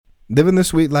Living the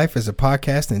Sweet Life is a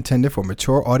podcast intended for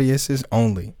mature audiences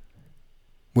only.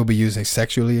 We'll be using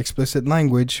sexually explicit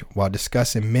language while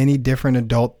discussing many different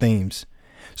adult themes.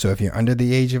 So if you're under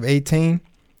the age of 18,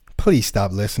 please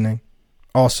stop listening.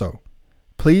 Also,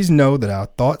 please know that our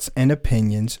thoughts and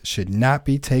opinions should not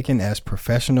be taken as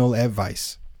professional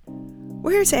advice.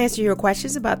 We're here to answer your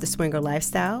questions about the swinger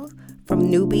lifestyle, from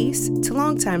newbies to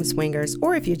longtime swingers,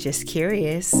 or if you're just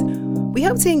curious. We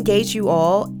hope to engage you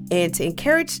all and to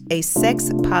encourage a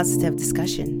sex-positive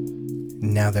discussion.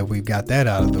 Now that we've got that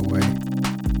out of the way,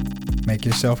 make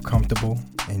yourself comfortable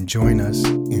and join us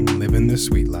in Living the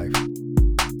Sweet Life.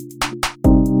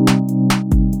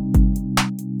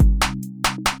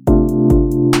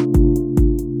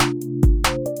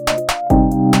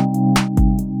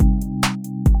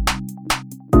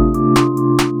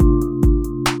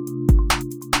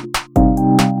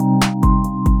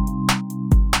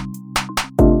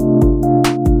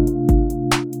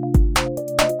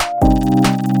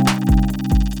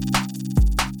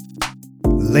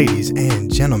 Ladies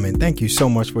and gentlemen, thank you so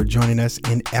much for joining us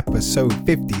in episode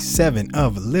 57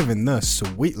 of Living the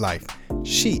Sweet Life.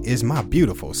 She is my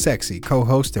beautiful, sexy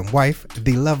co-host and wife,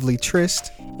 the lovely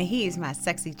Trist. And he is my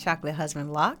sexy chocolate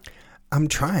husband, Locke. I'm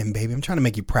trying, baby. I'm trying to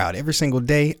make you proud. Every single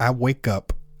day I wake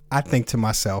up, I think to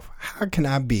myself, how can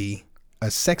I be a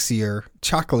sexier,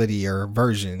 chocolatier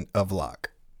version of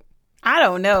Locke? I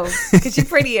don't know, because you're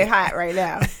pretty hot right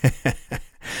now.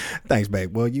 Thanks,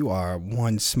 babe. Well, you are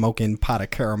one smoking pot of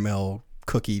caramel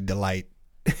cookie delight.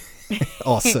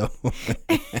 Also,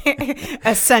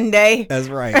 a sundae. That's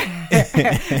right.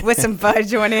 With some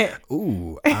fudge on it.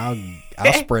 Ooh, I'll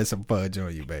spread some fudge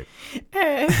on you, babe.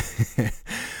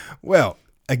 Well,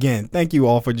 again, thank you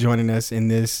all for joining us in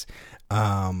this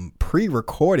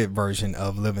pre-recorded version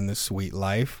of Living the Sweet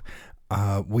Life.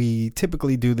 We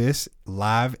typically do this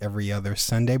live every other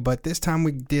Sunday, but this time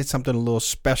we did something a little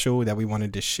special that we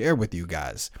wanted to share with you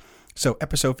guys. So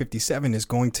episode 57 is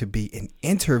going to be an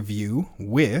interview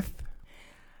with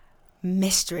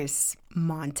Mistress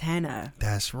Montana.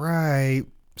 That's right.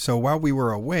 So while we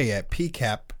were away at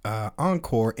PCAP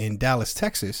Encore in Dallas,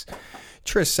 Texas,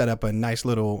 Trish set up a nice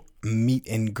little meet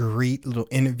and greet, little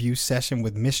interview session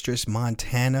with Mistress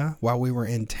Montana while we were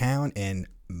in town, and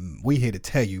we here to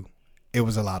tell you, it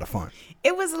was a lot of fun.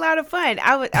 It was a lot of fun.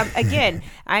 I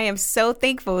am so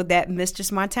thankful that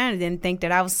Mistress Montana didn't think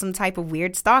that I was some type of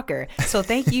weird stalker. So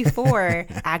thank you for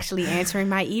actually answering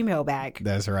my email back.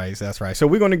 That's right. That's right. So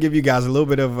we're going to give you guys a little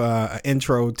bit of an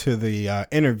intro to the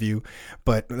interview,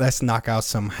 but let's knock out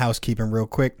some housekeeping real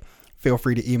quick. Feel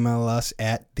free to email us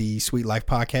at the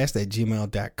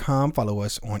sweetlifepodcast@gmail.com. Follow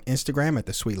us on Instagram at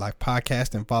the Sweet Life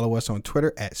Podcast and follow us on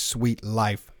Twitter at Sweet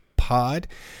Life Pod.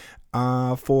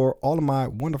 For all of my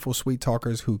wonderful sweet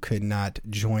talkers who could not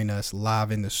join us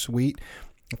live in the suite,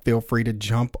 feel free to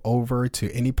jump over to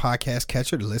any podcast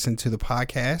catcher to listen to the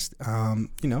podcast.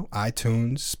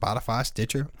 iTunes, Spotify,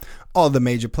 Stitcher, all the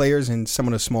major players and some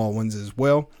of the small ones as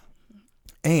well.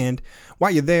 And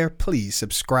while you're there, please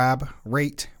subscribe,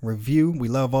 rate, review. We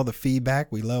love all the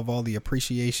feedback. We love all the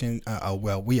appreciation.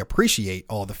 We appreciate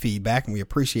all the feedback and we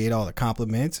appreciate all the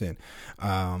compliments and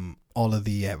all of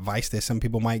the advice that some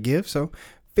people might give. So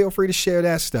feel free to share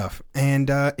that stuff.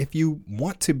 And if you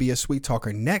want to be a sweet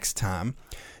talker next time,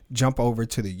 jump over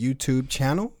to the YouTube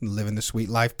channel, Living the Sweet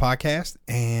Life Podcast,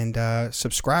 and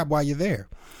subscribe while you're there.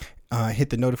 Hit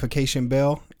the notification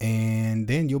bell, and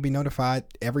then you'll be notified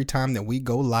every time that we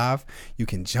go live. You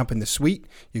can jump in the suite.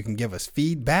 You can give us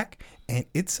feedback, and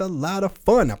it's a lot of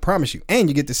fun, I promise you. And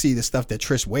you get to see the stuff that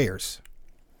Trish wears.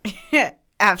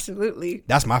 Absolutely.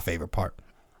 That's my favorite part.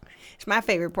 It's my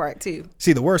favorite part, too.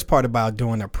 See, the worst part about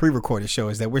doing a pre-recorded show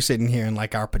is that we're sitting here in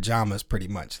like our pajamas pretty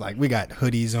much. Like we got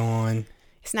hoodies on.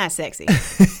 It's not sexy,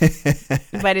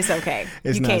 but it's okay.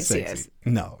 It's you not can't sexy. see us.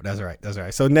 No, that's right. That's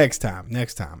right. So next time,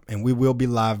 and we will be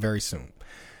live very soon.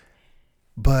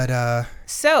 But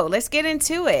so let's get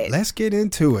into it.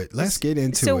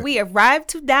 So we arrived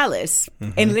to Dallas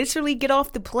and literally get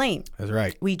off the plane. That's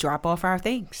right. We drop off our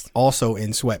things. Also in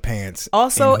sweatpants.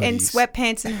 In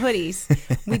sweatpants and hoodies.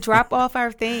 We drop off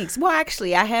our things. Well,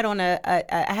 actually, I had on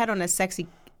a sexy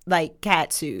like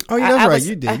cat suit. Oh, yeah, that's right.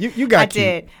 You did. You got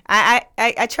cute. I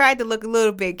did. I tried to look a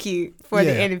little bit cute for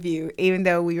the interview, even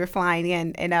though we were flying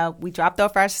in. And we dropped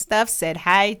off our stuff, said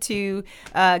hi to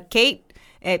Kate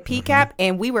at PCAP,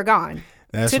 and we were gone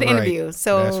to the interview.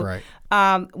 So that's right.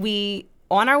 We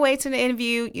on our way to the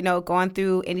interview, going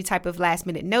through any type of last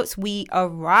minute notes, we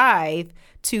arrive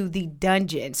to the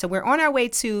dungeon. So we're on our way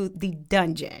to the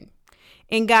dungeon.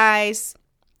 And guys,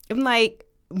 I'm like,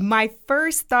 my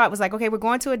first thought was like, okay, we're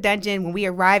going to a dungeon. When we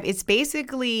arrive, it's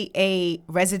basically a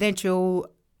residential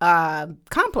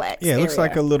complex. Yeah, it looks area.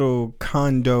 like a little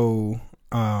condo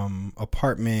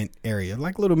apartment area,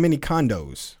 like little mini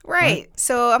condos. Right.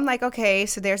 So I'm like, okay,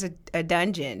 so there's a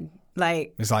dungeon.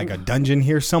 Like It's like a dungeon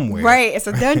here somewhere. right, it's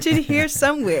a dungeon here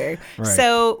somewhere. Right.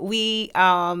 So we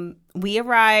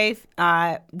arrive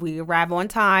on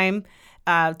time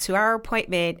to our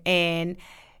appointment, and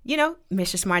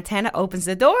Mistress Montana opens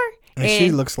the door. And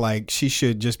she looks like she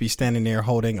should just be standing there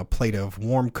holding a plate of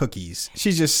warm cookies.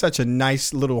 She's just such a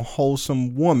nice little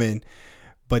wholesome woman.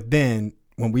 But then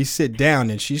when we sit down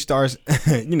and she starts,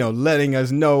 letting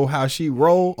us know how she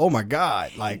roll, oh my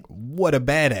God, like what a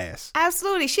badass.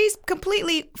 Absolutely. She's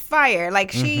completely fire.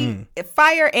 Like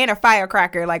fire and a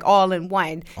firecracker, like all in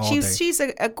one. All day. She's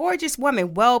a gorgeous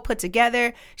woman, well put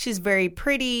together. She's very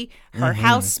pretty. Her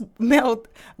house smelled,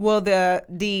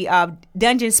 the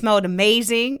dungeon smelled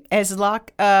amazing, as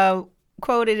Locke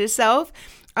quoted itself.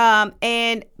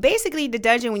 And basically the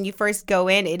dungeon, when you first go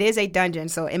in, it is a dungeon.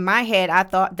 So in my head, I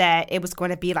thought that it was going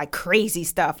to be like crazy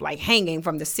stuff, like hanging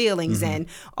from the ceilings and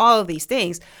all of these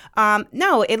things.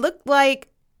 No, it looked like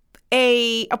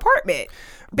a apartment,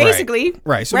 basically.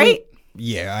 Right. So right.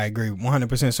 Yeah, I agree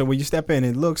 100%. So when you step in,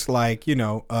 it looks like,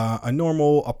 a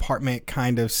normal apartment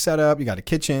kind of setup. You got a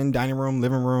kitchen, dining room,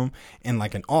 living room, and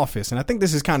like an office. And I think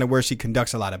this is kind of where she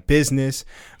conducts a lot of business.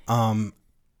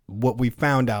 What we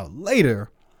found out later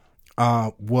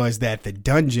was that the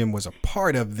dungeon was a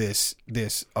part of this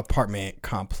apartment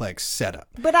complex setup.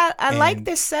 But I like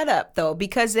this setup, though,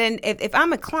 because then if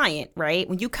I'm a client, right,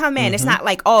 when you come in, it's not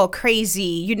like all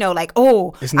crazy, like,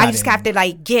 I just have to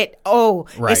like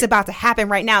Right. It's about to happen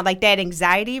right now. Like that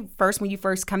anxiety when you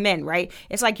first come in, right?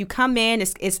 It's like you come in,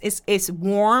 it's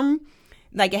warm.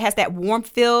 Like it has that warm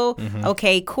feel.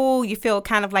 Okay, cool. You feel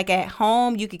kind of like at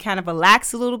home. You can kind of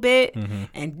relax a little bit.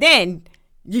 And then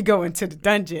you go into the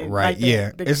dungeon. Right.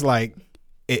 Like it's like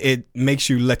it makes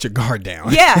you let your guard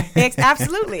down. Yeah,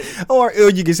 absolutely. or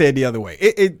you can say it the other way.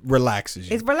 It relaxes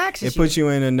you. It relaxes It puts you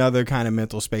in another kind of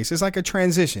mental space. It's like a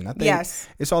transition. I think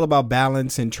it's all about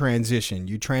balance and transition.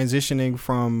 You transitioning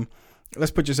from,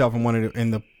 let's put yourself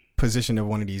in the position of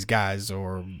one of these guys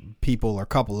or people or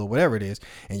couple or whatever it is,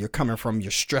 and you're coming from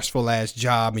your stressful ass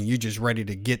job and you're just ready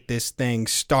to get this thing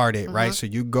started, right? So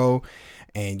you go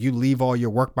and you leave all your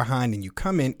work behind and you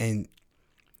come in and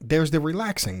there's the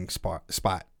relaxing spot,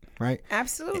 right?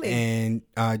 Absolutely. And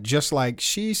just like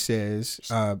she says,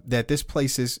 that this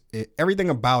place is everything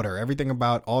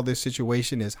about all this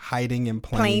situation is hiding in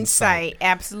plain sight.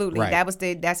 Absolutely.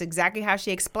 Right. That's exactly how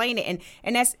she explained it,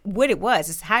 and that's what it was.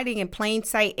 It's hiding in plain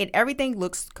sight, and everything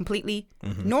looks completely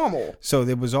normal. So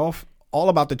it was all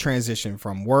about the transition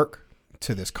from work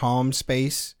to this calm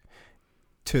space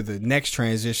to the next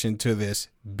transition to this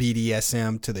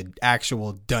BDSM to the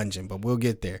actual dungeon, but we'll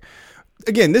get there.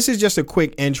 Again, this is just a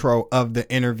quick intro of the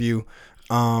interview.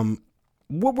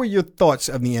 What were your thoughts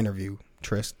of the interview,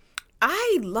 Tris?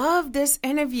 I love this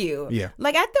interview. Yeah.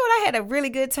 Like I thought I had a really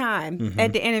good time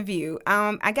at the interview.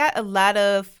 I got a lot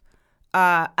of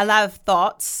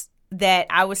thoughts that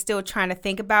I was still trying to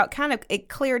think about. Kind of it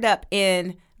cleared up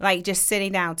in like just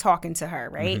sitting down talking to her,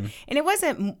 right? And it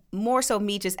wasn't more so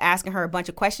me just asking her a bunch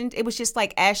of questions. It was just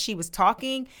like as she was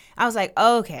talking, I was like,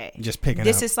 okay, just picking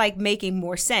this up. Is like making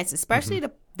more sense, especially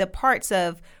the parts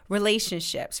of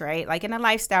relationships, right? Like in a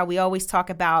lifestyle, we always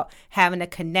talk about having a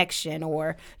connection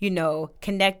or,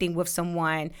 connecting with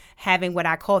someone, having what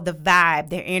I call the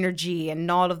vibe, their energy and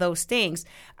all of those things.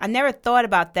 I never thought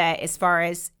about that as far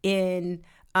as in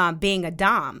being a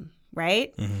dom,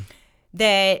 right?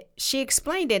 That she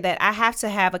explained it, that I have to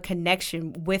have a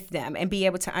connection with them and be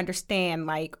able to understand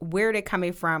like where they're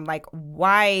coming from, like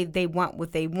why they want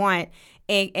what they want,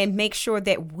 and make sure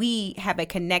that we have a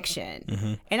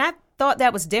connection. And I thought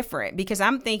that was different because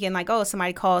I'm thinking like, oh,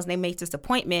 somebody calls and they make this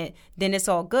appointment, then it's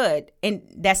all good. And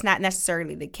that's not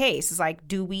necessarily the case. It's like,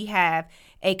 do we have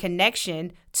a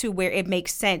connection to where it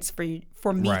makes sense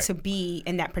for me to be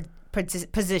in that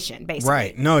position, basically?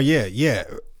 Right. No, yeah.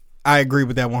 I agree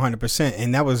with that 100%.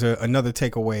 And that was another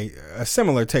takeaway, a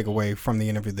similar takeaway from the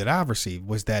interview that I've received,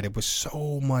 was that it was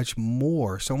so much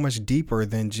more, so much deeper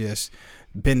than just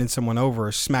bending someone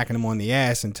over, smacking them on the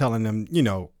ass and telling them,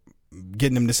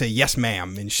 getting them to say, yes,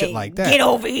 ma'am, and shit like that. Get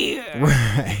over here.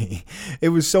 Right. It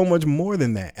was so much more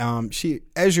than that. She,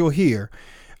 as you'll hear,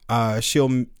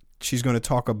 she's going to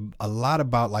talk a lot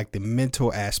about like the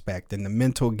mental aspect and the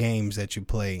mental games that you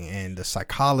play and the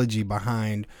psychology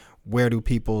behind where do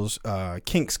people's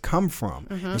kinks come from.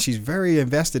 And she's very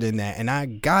invested in that. And I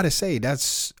gotta say, I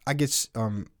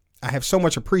have so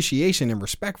much appreciation and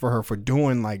respect for her for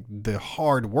doing like the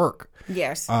hard work.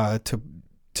 Yes. To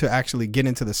to actually get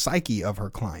into the psyche of her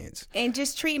clients. And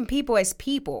just treating people as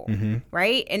people, Mm-hmm.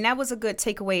 right? And that was a good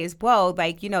takeaway as well.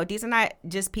 Like, you know, these are not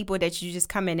just people that you just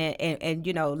come in and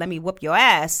you know, let me whoop your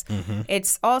ass. Mm-hmm.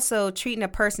 It's also treating a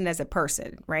person as a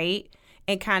person, right?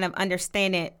 And kind of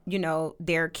understanding, you know,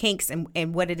 their kinks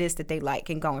and what it is that they like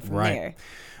and going from there.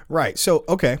 Right. So,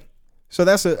 okay. So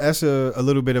that's a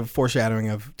little bit of foreshadowing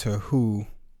of to who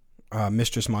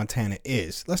Mistress Montana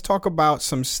is. Let's talk about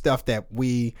some stuff that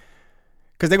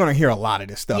because they're going to hear a lot of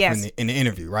this stuff in the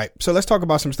interview, right? So let's talk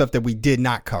about some stuff that we did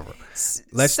not cover.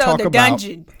 Let's talk about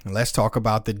dungeon. Let's talk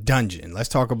about the dungeon. Let's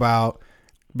talk about,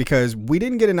 because we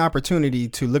didn't get an opportunity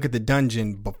to look at the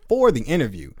dungeon before the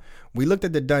interview. We looked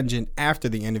at the dungeon after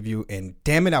the interview, and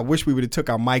damn it, I wish we would have took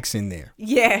our mics in there.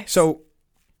 Yeah. So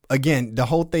again, the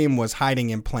whole theme was hiding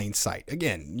in plain sight.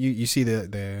 Again, you see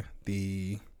the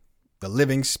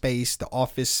living space, the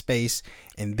office space,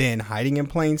 and then hiding in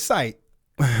plain sight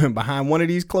behind one of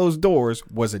these closed doors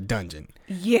was a dungeon.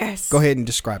 Yes. Go ahead and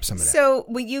describe some of that. So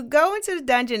when you go into the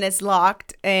dungeon, it's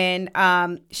locked, and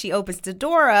she opens the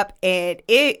door up, and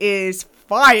it is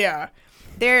fire.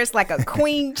 There's like a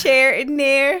queen chair in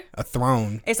there. A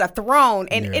throne. It's a throne.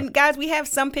 And guys, we have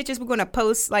some pictures we're going to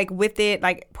post like with it,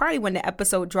 like probably when the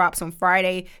episode drops on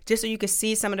Friday, just so you can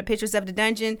see some of the pictures of the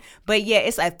dungeon. But yeah,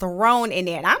 it's a throne in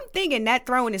there. And I'm thinking that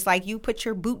throne is like you put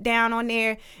your boot down on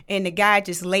there and the guy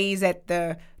just lays at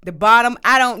the bottom.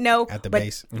 I don't know. At the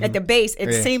base. Mm-hmm. At the base.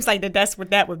 It seems like that's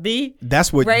what that would be.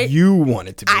 That's what right? you want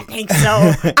it to be. I think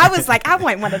so. I was like, I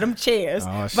want one of them chairs.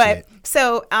 Oh, but shit.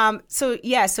 so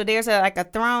there's a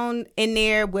throne in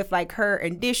there with like her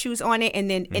and issues on it, and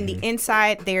then in the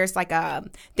inside there's like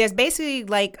there's basically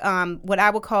like what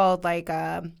I would call like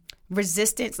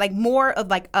resistance, like more of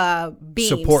like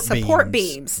beams, support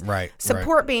beams. Right.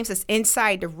 Support beams is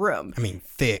inside the room. I mean,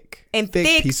 thick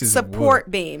pieces support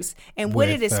beams. And what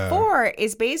it is with, for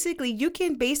is basically you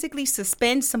can basically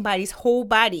suspend somebody's whole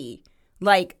body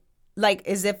like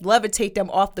as if levitate them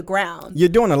off the ground. You're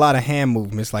doing a lot of hand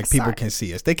movements like people can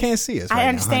see us. They can't see us. I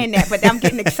understand that, but I'm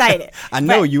getting excited. I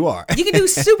know you are. You can do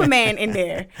Superman in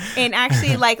there and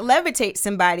actually like levitate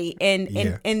somebody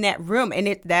in that room,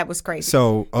 and that was crazy.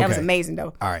 So okay. That was amazing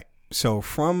though. All right. So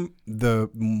from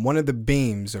one of the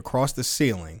beams across the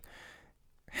ceiling,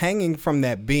 hanging from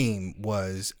that beam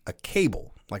was a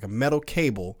cable, like a metal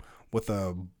cable with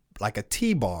a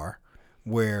T-bar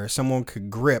where someone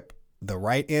could grip the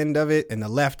right end of it and the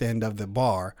left end of the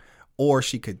bar, or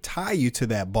she could tie you to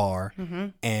that bar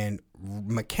and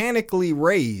mechanically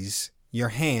raise your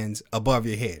hands above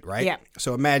your head, right? Yeah.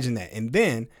 So imagine that. And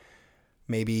then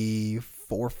maybe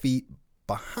 4 feet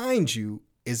behind you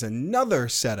is another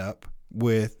setup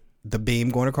with the beam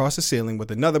going across the ceiling with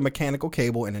another mechanical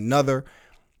cable and another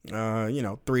 3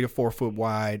 to 4 foot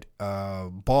wide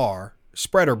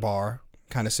spreader bar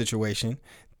kind of situation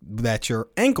that your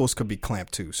ankles could be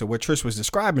clamped to. So what Trish was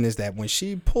describing is that when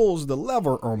she pulls the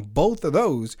lever on both of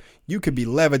those, you could be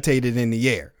levitated in the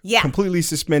air. Yeah. Completely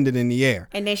suspended in the air.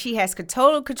 And then she has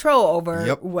total control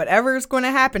over whatever is going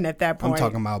to happen at that point. I'm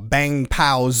talking about bang,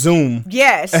 pow, zoom.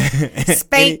 Yes.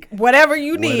 Spank, whatever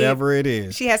you need. Whatever it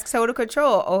is. She has total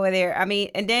control over there. I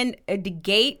mean, and then the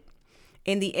gate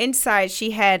in the inside, she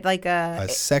had like a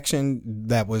section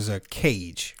that was a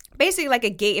cage. Basically like a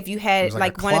gate if you had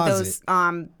like one of those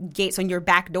gates on your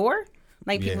back door.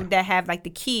 Like people that have like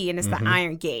the key and it's the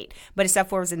iron gate. But except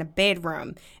for it was in a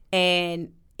bedroom.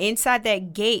 And inside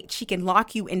that gate, she can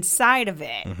lock you inside of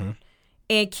it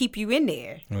and keep you in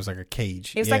there. It was like a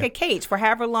cage. It was like a cage for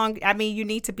however long, I mean, you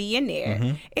need to be in there.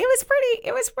 It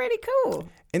was pretty cool.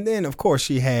 And then, of course,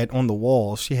 she had on the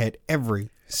walls, she had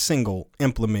every single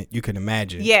implement you could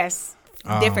imagine. Yes.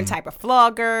 Different type of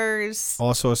floggers.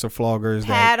 All sorts of floggers.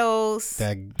 Paddles.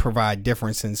 That provide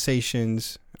different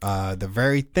sensations. The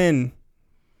very thin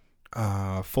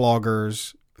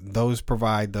floggers, those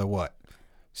provide the what?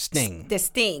 Sting. The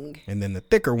sting. And then the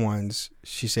thicker ones,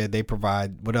 she said they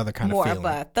provide what other kind of feeling?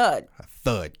 More of a thud. A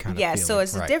thud kind of feeling. Yeah, so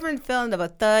it's a different feeling of a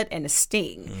thud and a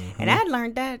sting. And I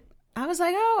learned that. I was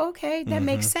like, oh, okay, that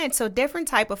makes sense. So different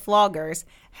type of floggers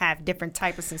have different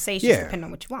type of sensations depending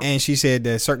on what you want. And she said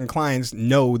that certain clients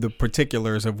know the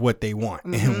particulars of what they want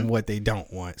and what they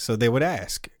don't want. So they would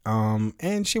ask.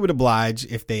 And she would oblige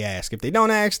if they ask. If they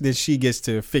don't ask, then she gets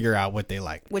to figure out what they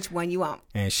like. Which one you want.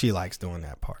 And she likes doing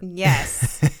that part.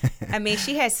 Yes. I mean,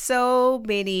 she has so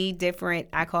many different,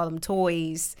 I call them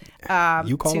toys.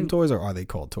 You call them toys, or are they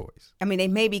called toys? I mean, they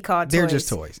may be called toys. They're just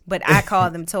toys. But I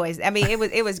call them toys. I mean,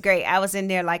 it was great. I was in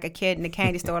there like a kid in the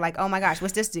candy store, like, oh my gosh,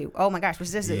 what's this do? Oh my gosh,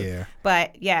 what's this do? Yeah.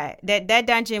 But yeah, that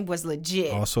dungeon was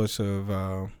legit. All sorts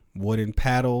of wooden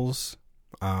paddles,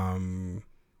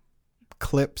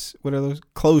 clips. What are those?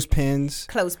 Clothespins.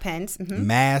 Clothespins. Mm-hmm.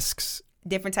 Masks.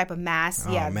 Different type of masks.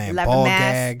 Oh, yeah, man. leather Ball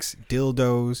masks. gags,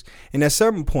 dildos. And at a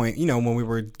certain point, when we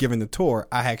were giving the tour,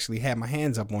 I actually had my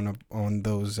hands up on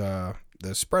those the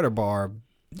spreader bar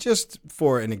just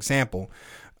for an example.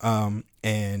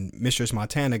 And Mistress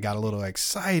Montana got a little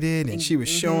excited, and she was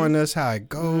showing us how it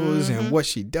goes and what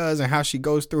she does and how she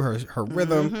goes through her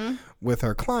rhythm with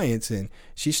her clients. And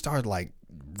she started like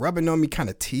rubbing on me, kind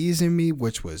of teasing me,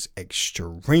 which was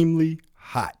extremely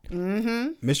hot.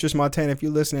 Mistress Montana, if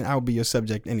you're listening, I'll be your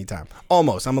subject anytime.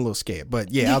 Almost. I'm a little scared,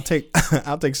 but yeah, I'll take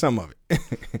I'll take some of it.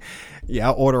 Yeah,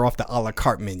 I'll order off the a la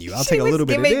carte menu. I'll take a little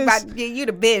bit of this. Give you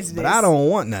the business. But I don't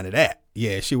want none of that.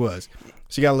 Yeah, she was.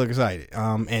 She got a little excited.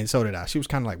 And so did I. She was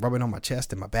kind of like rubbing on my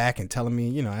chest and my back and telling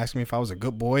me, asking me if I was a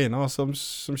good boy and all some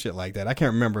shit like that. I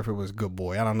can't remember if it was good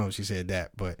boy. I don't know if she said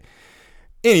that, but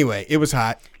anyway, it was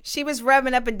hot. She was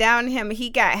rubbing up and down him. And he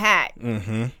got hot.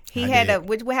 Mm-hmm. He had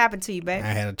what happened to you, babe? I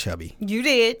had a chubby. You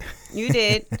did.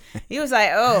 He was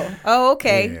like, oh,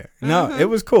 okay. Yeah. No, it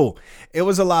was cool. It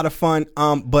was a lot of fun.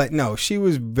 But no, she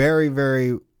was very,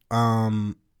 very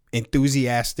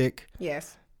enthusiastic.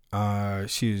 Yes.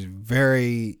 She was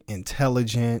very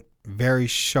intelligent, very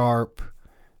sharp.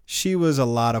 She was a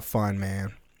lot of fun,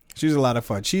 man. She was a lot of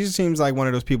fun. She seems like one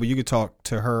of those people you could talk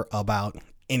to her about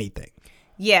anything.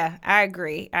 Yeah, I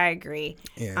agree.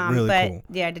 Yeah, really cool.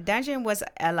 Yeah, the dungeon was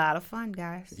a lot of fun,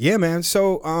 guys. Yeah, man.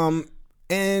 So,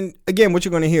 and again, what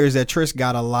you're going to hear is that Trish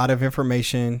got a lot of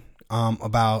information,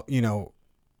 about,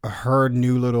 her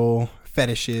new little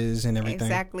fetishes and everything.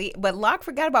 Exactly. But Locke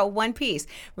forgot about one piece.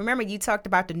 Remember, you talked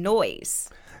about the noise.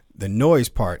 The noise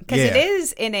part. Because it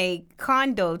is in a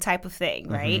condo type of thing,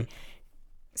 right?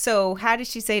 So how did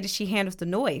she say that she handles the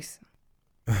noise?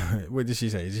 What did she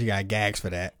say? She got gags for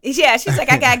that. Yeah, she's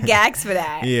like, I got gags for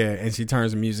that. Yeah, and she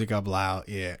turns the music up loud.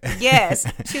 Yeah.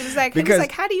 Yes. She was like, it was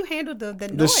like, how do you handle the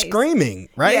noise? The screaming,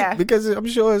 right? Yeah. Because I'm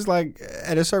sure it's like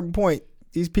at a certain point,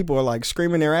 these people are like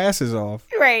screaming their asses off.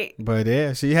 Right. But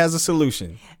yeah, she has a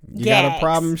solution. You got a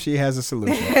problem, she has a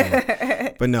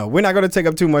solution. But no, we're not going to take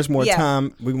up too much more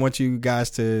time. We want you guys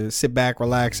to sit back,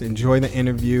 relax, enjoy the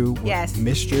interview with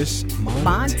Mistress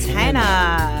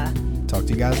Montana. Talk to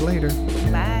you guys later.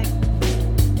 Bye.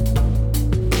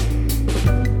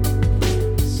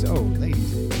 So,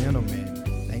 ladies and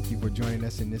gentlemen, thank you for joining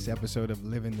us in this episode of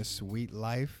Living the Sweet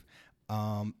Life.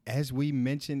 As we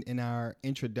mentioned in our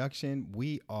introduction,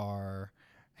 we are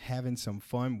having some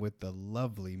fun with the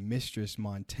lovely Mistress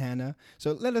Montana.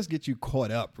 So let us get you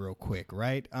caught up real quick,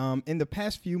 right? In the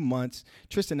past few months,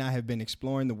 Tristan and I have been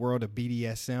exploring the world of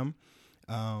BDSM.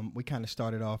 We kind of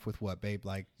started off with what, babe?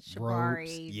 Like Shibari,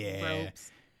 ropes. Yeah.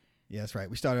 ropes. Yeah, that's right.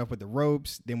 We started off with the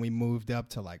ropes. Then we moved up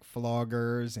to like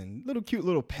floggers and cute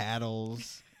little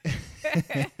paddles.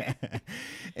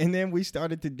 And then we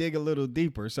started to dig a little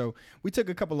deeper. So we took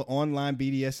a couple of online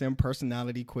BDSM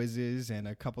personality quizzes and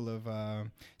a couple of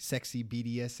sexy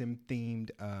BDSM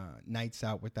themed nights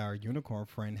out with our unicorn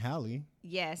friend Hallie.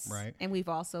 Yes. Right. And we've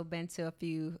also been to a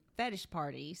few fetish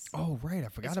parties. Oh, right. I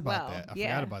forgot about that. I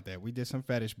forgot about that. We did some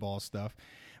fetish ball stuff.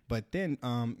 But then,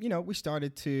 we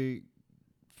started to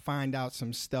find out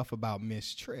some stuff about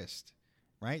Miss Trist.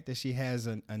 Right? That she has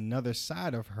another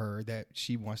side of her that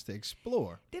she wants to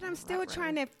explore. That I'm still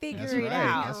trying to figure That's it right.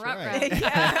 out. That's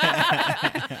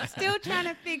right. Still trying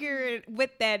to figure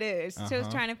what that is. Still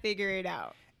trying to figure it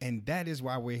out. And that is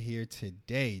why we're here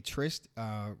today. Trist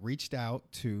reached out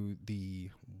to the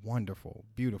wonderful,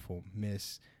 beautiful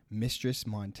Mistress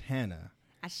Montana.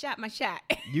 I shot my shot.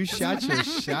 You shot your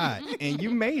shot, and you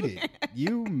made it.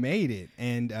 You made it.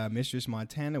 And Mistress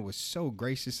Montana was so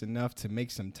gracious enough to make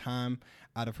some time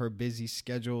out of her busy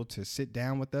schedule to sit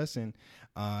down with us and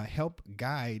help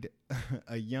guide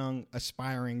a young,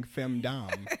 aspiring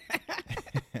femdom.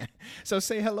 So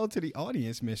say hello to the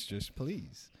audience, Mistress,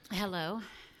 please. Hello.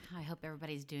 I hope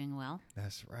everybody's doing well.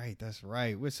 That's right. That's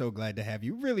right. We're so glad to have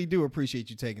you. Really do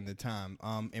appreciate you taking the time.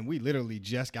 And we literally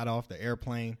just got off the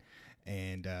airplane.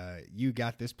 And you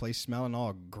got this place smelling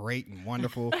all great and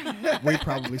wonderful. We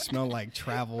probably smell like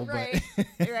travel, right.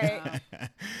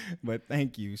 But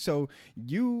thank you. So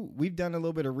we've done a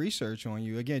little bit of research on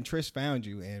you. Again, Trish found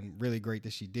you, and really great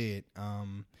that she did.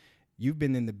 You've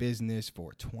been in the business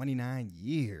for 29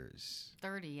 years.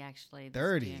 30, actually.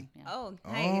 30. Yeah. Oh,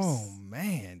 nice. Oh,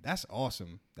 man. That's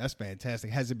awesome. That's fantastic.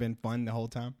 Has it been fun the whole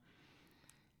time?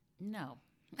 No.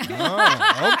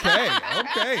 Oh,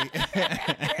 okay.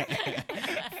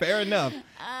 Fair enough.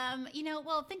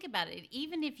 Well, think about it.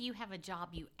 Even if you have a job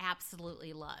you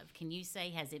absolutely love, can you say,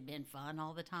 has it been fun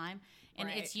all the time? And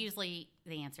it's usually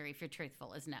the answer, if you're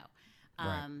truthful, is no.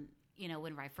 Right.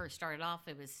 When I first started off,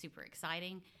 it was super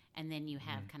exciting. and then you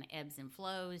have kind of ebbs and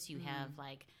flows. You have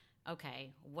like,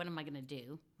 okay, what am I going to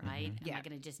do, right? Am I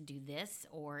going to just do this,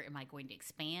 or am I going to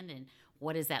expand, and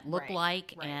what does that look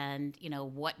like? Right. And,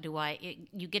 what do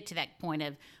you get to that point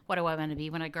of, what do I want to be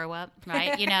when I grow up,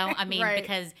 right? I mean,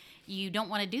 because you don't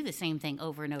want to do the same thing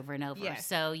over and over and over. Yes.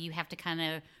 So you have to kind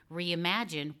of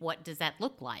reimagine, what does that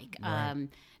look like? Right.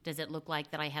 Does it look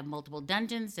like that I have multiple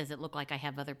dungeons? Does it look like I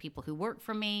have other people who work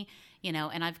for me?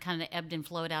 And I've kind of ebbed and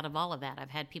flowed out of all of that.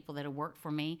 I've had people that have worked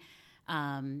for me.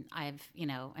 And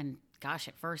gosh,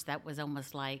 at first that was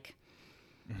almost like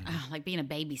being a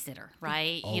babysitter,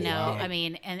 right? Oh, wow. I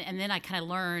mean, and then I kind of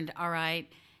learned, all right,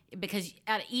 because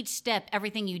at each step,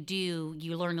 everything you do,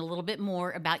 you learn a little bit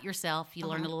more about yourself. You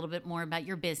learn a little bit more about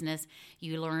your business.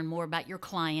 You learn more about your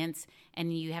clients,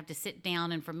 and you have to sit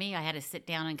down. And for me, I had to sit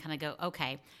down and kind of go,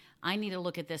 okay, I need to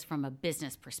look at this from a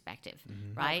business perspective,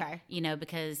 right? Okay.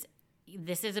 Because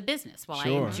this is a business. While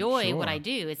Sure, I enjoy what sure. I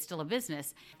do, it's still a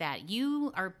business. That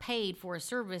you are paid for a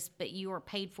service, but you are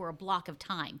paid for a block of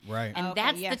time. Right. And Okay,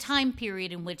 that's yes. the time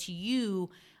period in which you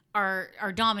are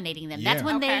dominating them. Yeah. That's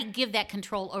when Okay. they give that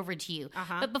control over to you.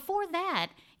 Uh-huh. But before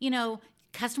that,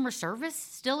 customer service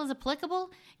still is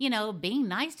applicable. Being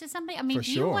nice to somebody. I mean, For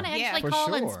do you sure. want to Yeah. actually For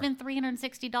call and sure. spend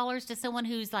 $360 to someone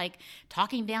who's like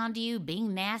talking down to you,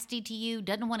 being nasty to you,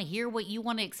 doesn't want to hear what you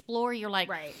want to explore? You're like,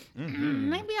 Right.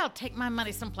 maybe I'll take my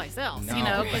money someplace else.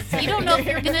 No. Because you don't know if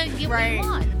you're going to get what Right. you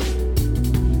want.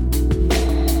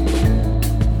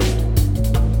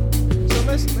 So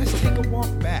let's take a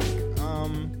walk back.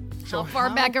 How far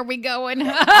back are we going?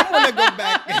 I want to go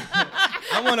back.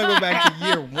 I want to go back to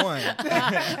year one.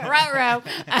 Ruh-roh.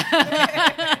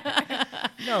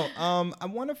 No, I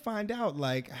want to find out,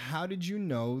 like, how did you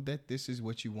know that this is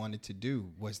what you wanted to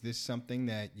do? Was this something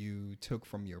that you took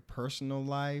from your personal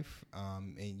life,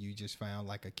 and you just found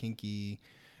like a kinky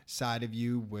side of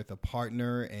you with a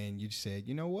partner, and you said,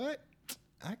 you know what,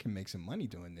 I can make some money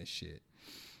doing this shit?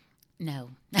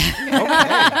 No. Okay.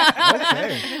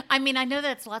 I mean, I know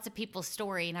that's lots of people's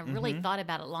story, and I've really thought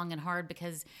about it long and hard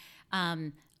because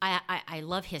I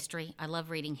love history. I love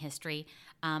reading history.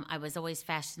 I was always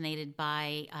fascinated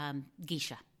by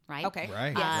Geisha, right? Okay.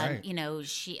 Right. Yes. Right.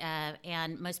 She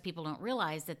and most people don't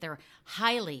realize that they're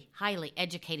highly, highly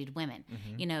educated women.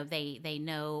 They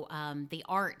know the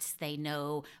arts, they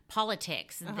know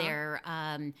politics.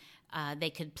 They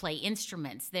could play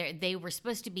instruments. They were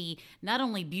supposed to be not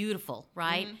only beautiful,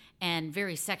 right, and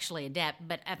very sexually adept,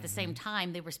 but at the same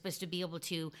time, they were supposed to be able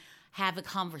to have a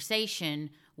conversation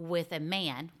with a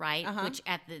man, right, which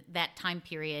at that time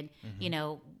period,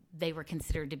 they were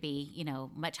considered to be,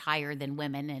 much higher than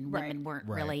women, and women weren't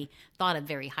really thought of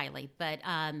very highly.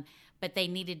 But they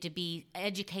needed to be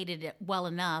educated well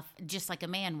enough, just like a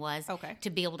man was, to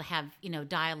be able to have,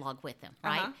 dialogue with them,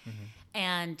 right?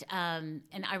 And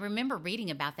I remember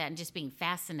reading about that and just being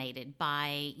fascinated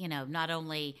by, not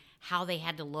only how they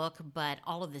had to look, but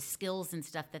all of the skills and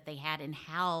stuff that they had, and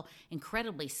how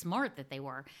incredibly smart that they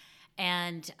were.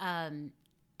 And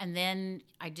then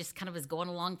I just kind of was going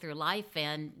along through life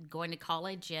and going to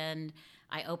college, and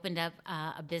I opened up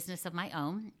a business of my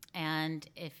own. And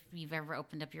if you've ever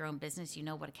opened up your own business, you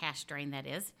know what a cash drain that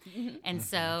is. And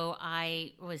so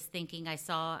I was thinking, I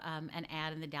saw an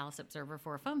ad in the Dallas Observer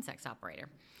for a phone sex operator.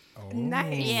 Oh.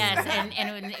 Nice. Yes,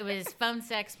 and it was phone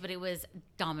sex, but it was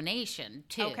domination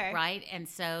too, Okay. right? And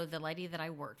so the lady that I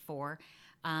worked for,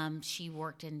 she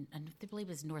worked in, I believe it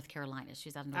was North Carolina. She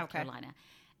was out of North Carolina.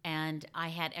 And I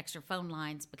had extra phone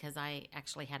lines because I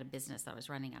actually had a business that I was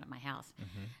running out of my house.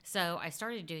 So I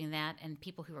started doing that, and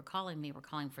people who were calling me were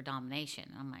calling for domination.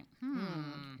 And I'm like,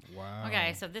 Wow.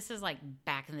 Okay, so this is like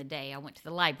back in the day. I went to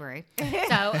the library. So,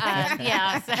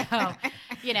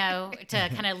 to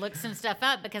kind of look some stuff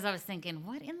up, because I was thinking,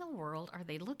 what in the world are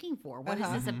they looking for? What is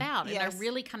this about? And Yes. I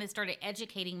really kind of started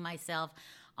educating myself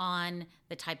on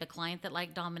the type of client that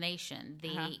liked domination.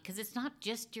 Because it's not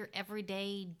just your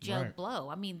everyday Joe Right. Blow.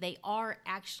 I mean, they are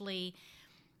actually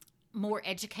more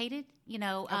educated,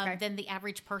 than the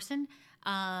average person.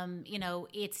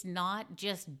 It's not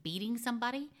just beating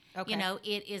somebody. Okay.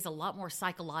 It is a lot more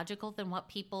psychological than what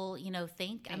people,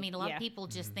 think. I mean, a lot Yeah. of people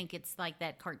just think it's like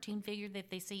that cartoon figure that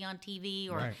they see on TV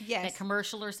or Right. Yes. that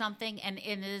commercial or something. And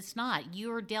it's not.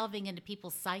 You're delving into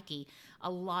people's psyche a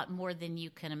lot more than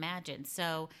you can imagine.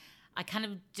 So I kind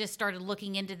of just started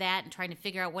looking into that and trying to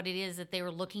figure out what it is that they were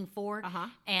looking for.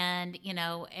 And,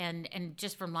 and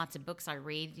just from lots of books I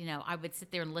read, I would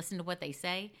sit there and listen to what they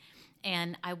say.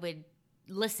 And I would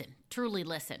truly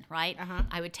listen, right?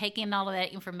 I would take in all of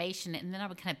that information and then I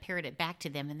would kind of parrot it back to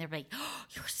them and they're like, oh,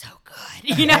 you're so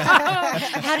good. You know,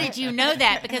 how did you know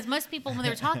that? Because most people when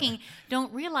they're talking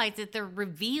don't realize that they're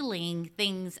revealing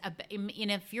things. And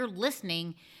if you're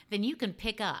listening, then you can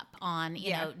pick up on,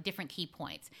 you know, different key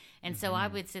points. And so I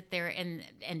would sit there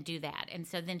and do that. And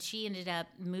so then she ended up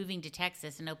moving to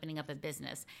Texas and opening up a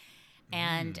business.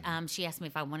 And she asked me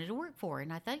if I wanted to work for her.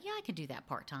 And I thought, yeah, I could do that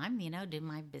part-time, you know, do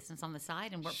my business on the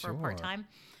side and work for her part-time.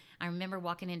 I remember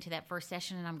walking into that first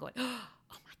session and I'm going, oh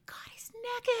my God, he's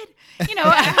naked, you know.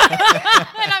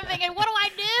 And I'm thinking, what do I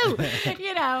do?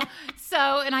 You know,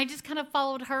 so, and I just kind of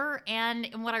followed her. And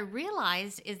what I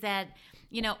realized is that,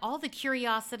 you know, all the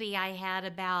curiosity I had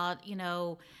about, you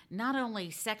know, not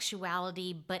only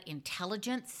sexuality, but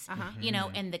intelligence, you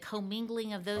know, and the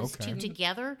commingling of those two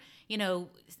together, you know,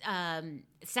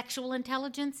 sexual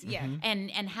intelligence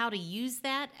and how to use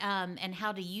that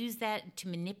to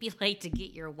manipulate to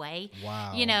get your way.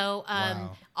 Wow. You know,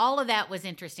 all of that was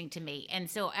interesting to me. And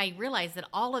so I realized that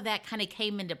all of that kind of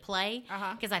came into play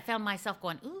because I found myself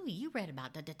going, ooh, you read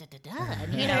about da-da-da-da-da.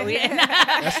 And, you know,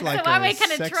 that's like so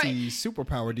a sexy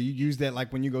superpower. Do you use that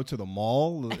like when you go to the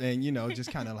mall and, you know,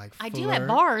 just kind of like flirt? I do at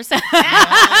bars.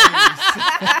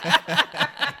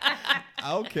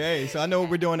 Okay, so I know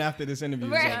what we're doing after this interview.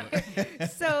 Right.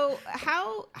 So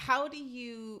how do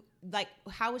you, like,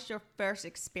 how was your first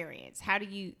experience? How do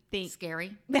you think?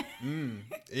 Scary.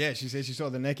 Yeah, she said she saw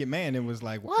the naked man and was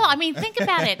like, well, I mean, think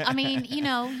about it. I mean, you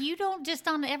know, you don't just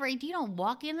you don't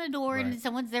walk in the door and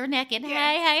someone's there naked.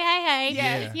 Hey.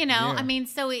 Yeah. You know, I mean,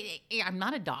 so I'm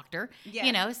not a doctor,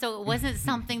 you know, so it wasn't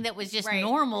something that was just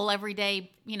normal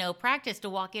everyday, you know, practice to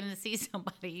walk in and see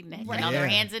somebody naked on their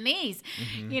hands and knees,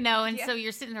 you know, and so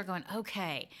you're sitting there going,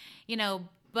 okay, you know,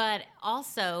 but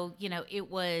also, you know, it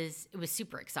was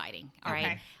super exciting. All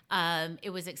right. It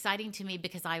was exciting to me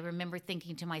because I remember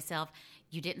thinking to myself,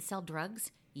 you didn't sell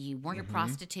drugs. You weren't a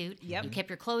prostitute. You kept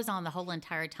your clothes on the whole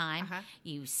entire time.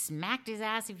 You smacked his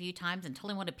ass a few times and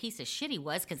told him what a piece of shit he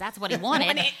was because that's what he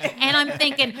wanted. And I'm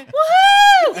thinking,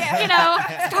 woohoo! You know,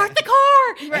 start the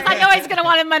car because I know he's going to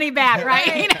want his money back, right?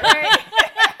 You know?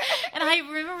 And I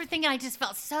remember thinking, I just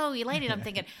felt so elated. I'm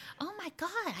thinking, oh my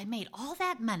God, I made all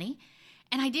that money.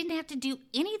 And I didn't have to do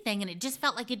anything, and it just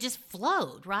felt like it just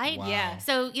flowed, right? Wow. Yeah.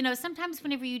 So, you know, sometimes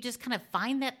whenever you just kind of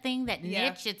find that thing, that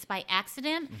niche, it's by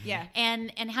accident. Yeah. And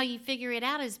how you figure it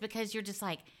out is because you're just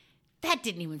like, that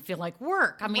didn't even feel like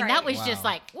work. I mean, that was just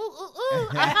like, ooh,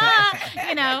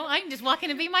 you know, I can just walk in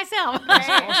and be myself.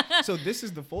 So this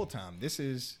is the full time. This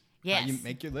is how you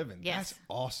make your living. Yes. That's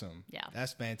awesome. Yeah.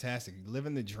 That's fantastic.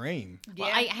 Living the dream. Well,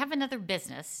 I have another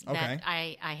business that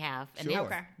I have, and Sure.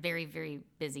 it's very, very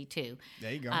busy too.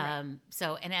 There you go.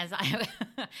 So, and as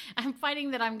I'm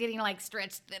finding that I'm getting like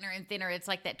stretched thinner and thinner. It's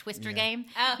like that Twister game.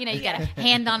 Oh, You know, you got a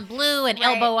hand on blue and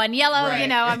elbow on yellow. You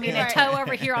know, I mean, a Right. toe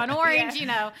over here on orange. You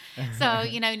know, so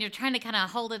you know, and you're trying to kind of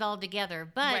hold it all together.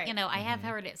 But you know, I have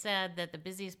heard it said that the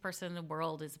busiest person in the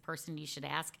world is the person you should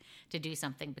ask to do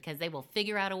something because they will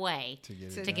figure out a way to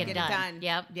get it done.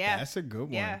 Yep. Yeah. That's a good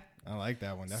one. Yeah. I like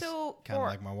that one. That's So, kind of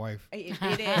like my wife.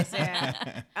 It is.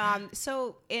 Yeah.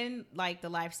 So in like the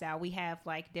lifestyle, we have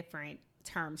like different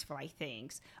terms for like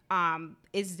things.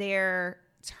 Is there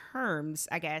terms,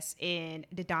 I guess, in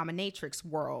the dominatrix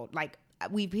world? Like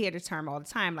we hear the term all the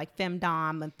time, like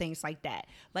femdom and things like that.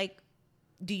 Like,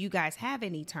 do you guys have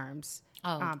any terms?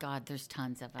 Oh God, there's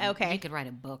tons of them. Okay. You could write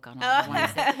a book on all the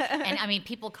ones. And I mean,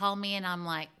 people call me and I'm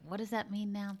like, what does that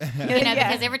mean now? You know,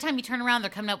 because every time you turn around, they're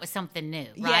coming up with something new,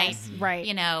 right? Yes, right.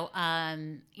 You know,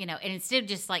 and instead of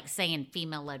just like saying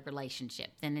female-led relationship,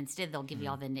 then instead they'll give you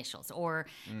all the initials or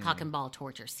cock and ball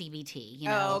torture, CBT, you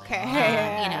know. Oh,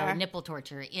 okay. You know, nipple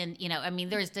torture. I mean,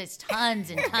 there's just tons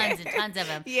and tons and tons of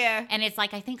them. Yeah. And it's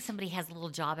like, I think somebody has a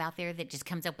little job out there that just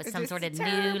comes up with some Just sort of a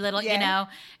term. new little, Yeah. you know,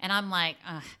 and I'm like,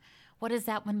 what does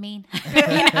that one mean? You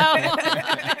know?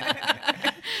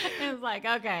 It's like,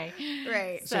 okay.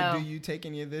 Right. So do you take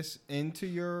any of this into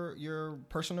your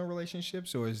personal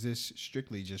relationships, or is this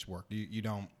strictly just work? You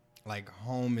don't, like,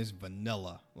 home is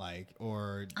vanilla, like,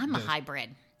 or I'm a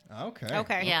hybrid.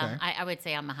 Okay. Yeah, I would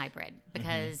say I'm a hybrid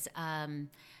because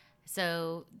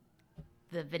so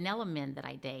the vanilla men that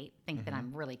I date think that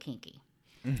I'm really kinky.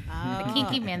 The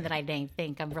kinky men that I date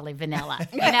think I'm really vanilla,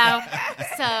 you know?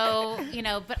 So, you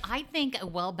know, but I think a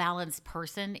well-balanced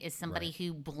person is somebody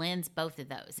who blends both of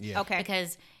those. Yeah. Okay.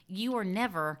 Because you are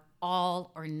never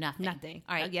all or nothing. Nothing.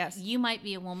 All right. Yes. You might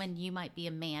be a woman, you might be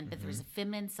a man, but there's a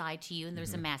feminine side to you and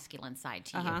there's a masculine side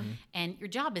to you. And your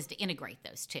job is to integrate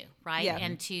those two, right? Yeah.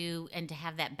 And to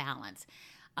have that balance.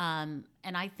 And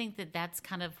I think that that's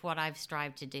kind of what I've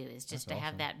strived to do, is just to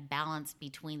have that balance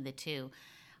between the two.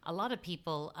 A lot of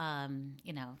people,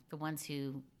 the ones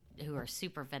who are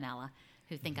super vanilla,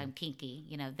 who think I'm kinky,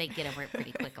 they get over it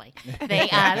pretty quickly. They,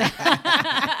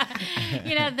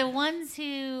 the ones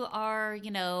who are,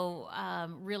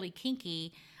 really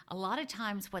kinky, a lot of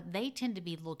times what they tend to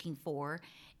be looking for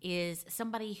is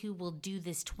somebody who will do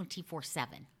this 24/7,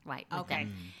 right? Okay.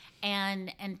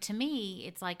 And to me,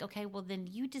 it's like, okay, well then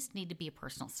you just need to be a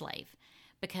personal slave,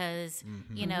 because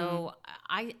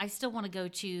I still want to go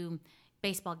to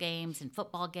baseball games and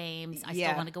football games. I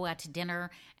still want to go out to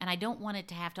dinner, and I don't want it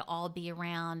to have to all be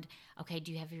around, okay,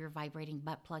 do you have your vibrating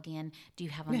butt plug in? Do you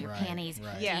have on your panties?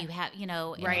 Right. Do you have, and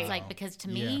it's like, because to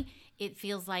me, it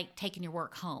feels like taking your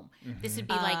work home. This would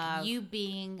be like you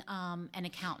being an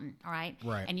accountant, all right?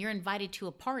 Right. And you're invited to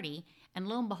a party, and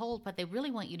lo and behold, what they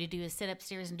really want you to do is sit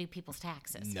upstairs and do people's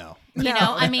taxes. No. You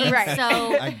know, I mean, so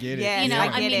I get it. Yes,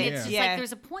 I get mean, it. it's just like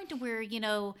there's a point to where,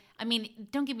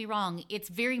 don't get me wrong, it's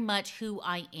very much who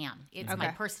I am. It's my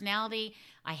personality.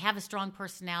 I have a strong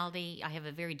personality. I have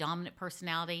a very dominant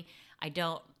personality. I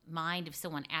don't mind if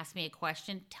someone asks me a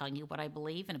question, telling you what I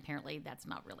believe, and apparently that's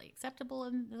not really acceptable,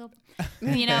 because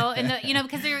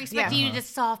they're expecting you to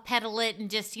just soft pedal it and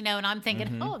just, and I'm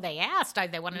thinking, oh, they asked,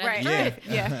 they want to know the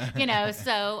truth.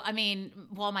 So I mean,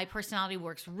 while my personality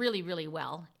works really, really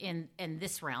well in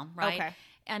this realm, right? Okay.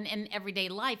 And in everyday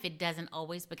life, it doesn't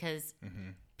always, because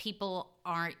people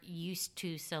aren't used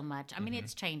to so much. I mean,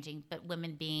 it's changing, but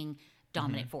women being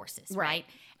dominant forces, right?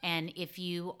 And if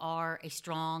you are a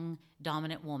strong,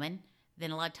 dominant woman, then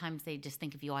a lot of times they just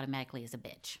think of you automatically as a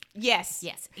bitch. Yes.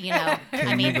 Yes.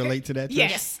 Can you relate to that, Trish?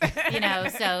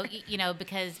 Yes. So,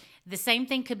 because the same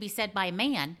thing could be said by a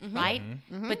man, right?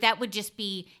 But that would just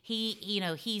be,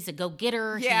 he's a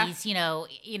go-getter. Yeah. He's,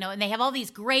 and they have all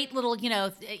these great little,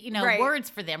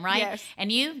 words for them, right? Yes.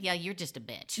 And you're just a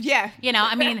bitch. Yeah.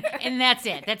 I mean, and that's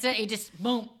it. That's it. It just,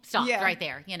 boom, stopped right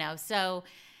there, So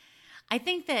I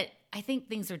think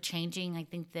things are changing. I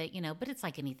think that, but it's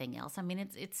like anything else. I mean,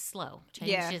 it's slow.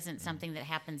 Change isn't something that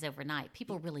happens overnight.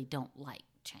 People really don't like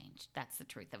change. That's the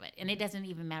truth of it. And it doesn't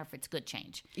even matter if it's good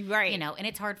change. Right. And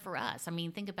it's hard for us. I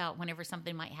mean, think about whenever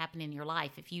something might happen in your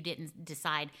life, if you didn't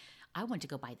decide, I want to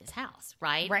go buy this house,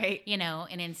 right? Right.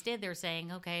 And instead they're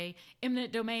saying, okay,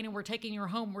 eminent domain, and we're taking your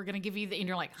home. We're going to give you and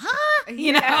you're like, huh?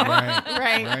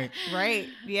 Right.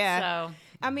 Yeah. So,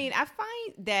 I mean, I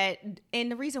find that,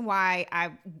 and the reason why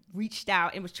I reached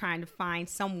out and was trying to find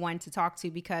someone to talk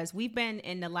to, because we've been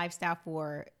in the lifestyle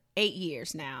for 8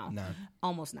 years now. 9.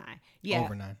 Almost 9. Yeah.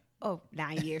 Over 9. Oh,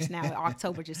 9 years now.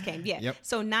 October just came. Yeah. Yep.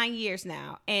 So 9 years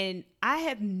now. And I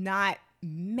have not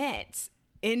met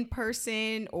in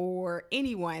person or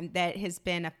anyone that has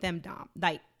been a femdom.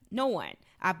 Like, no one.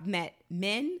 I've met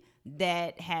men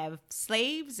that have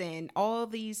slaves and all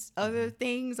these other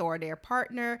things, or their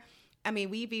partner. I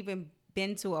mean, we've even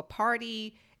been to a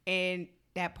party, and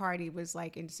that party was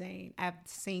like insane. I've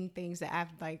seen things that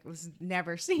I've was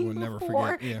never seen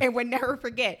before and would never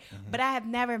forget. But I have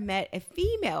never met a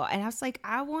female, and I was like,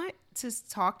 I want to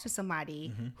talk to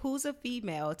somebody who's a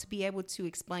female to be able to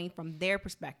explain from their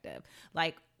perspective,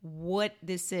 like what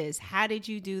this is. How did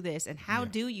you do this, and how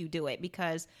do you do it?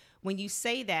 Because when you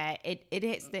say that, it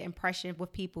hits the impression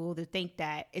with people to think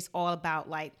that it's all about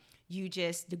you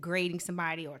just degrading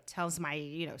somebody or telling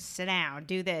somebody, sit down,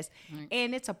 do this.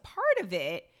 And it's a part of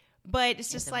it, but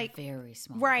it's just very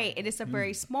small. Right. And it's a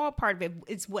very small part of it.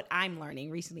 It's what I'm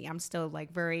learning recently. I'm still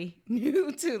very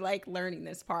new to learning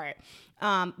this part.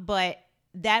 But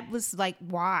that was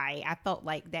why I felt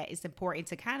like that it's important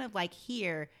to kind of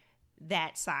hear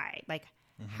that side.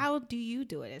 How do you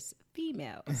do it as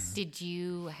females? Did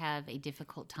you have a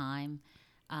difficult time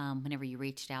whenever you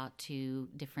reached out to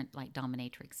different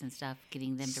dominatrix and stuff,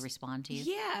 getting them to respond to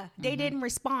you? Yeah, they didn't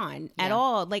respond at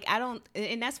all. I don't,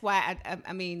 and that's why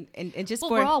I mean, and just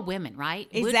we're all women, right?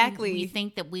 Exactly. We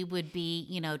think that we would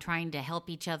be, trying to help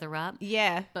each other up.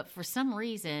 Yeah. But for some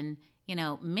reason,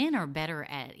 men are better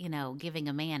at, giving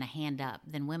a man a hand up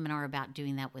than women are about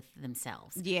doing that with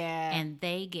themselves. Yeah. And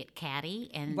they get catty,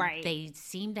 and they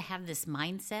seem to have this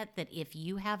mindset that if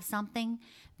you have something,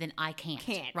 then I can't.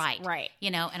 Right.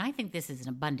 And I think this is an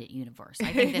abundant universe.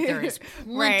 I think that there is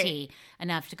plenty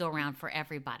enough to go around for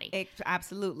everybody.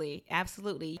 Absolutely.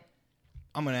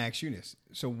 I'm going to ask you this.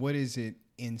 So what is it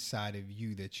inside of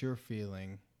you that you're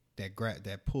feeling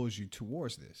that pulls you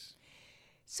towards this?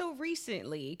 So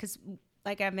recently, because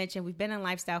like I mentioned, we've been in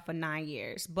lifestyle for 9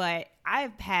 years, but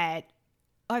I've had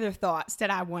other thoughts that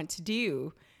I want to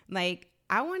do.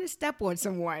 I want to step on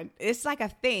someone. It's like a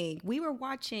thing. We were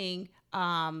watching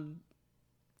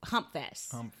Hump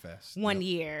Fest. Hump Fest. One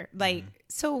year. Like,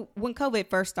 so when COVID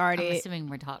first started. I'm assuming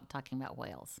we're talking about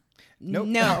whales. Nope.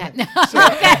 No.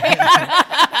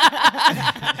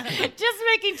 Just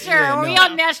making sure. Yeah, Are we no.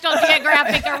 on National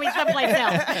Geographic or are we someplace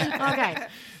else? Okay.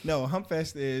 No, Hump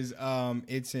Fest is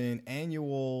it's an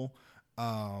annual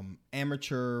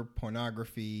amateur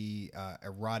pornography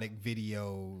erotic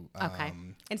video Okay.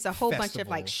 It's a whole bunch of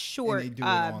like festival, short and they do it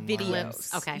online.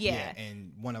 videos. Okay. Yeah.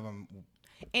 And one of them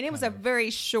And it was a very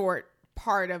short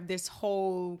part of this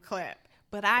whole clip.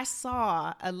 But I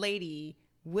saw a lady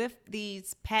with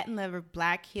these patent leather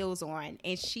black heels on,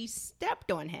 and she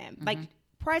stepped on him, like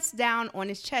pressed down on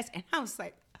his chest. And I was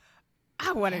like,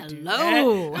 I want to do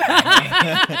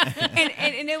that.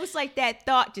 and it was like that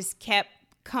thought just kept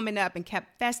coming up and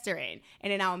kept festering.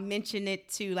 And then I'll mention it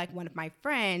to like one of my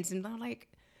friends, and I'm like,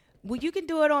 well, you can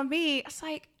do it on me. It's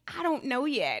like, I don't know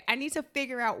yet. I need to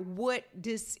figure out what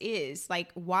this is.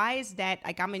 Like, why is that?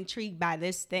 Like, I'm intrigued by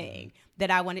this thing that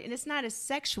I want to, and it's not a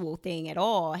sexual thing at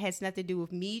all. It has nothing to do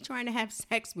with me trying to have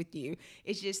sex with you.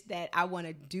 It's just that I want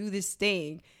to do this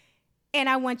thing and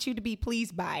I want you to be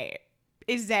pleased by it.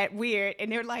 Is that weird?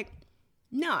 And they're like,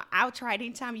 no, I'll try it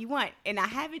anytime you want. And I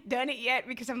haven't done it yet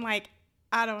because I'm like,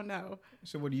 I don't know.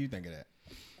 So what do you think of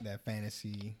that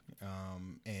fantasy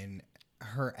and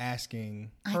her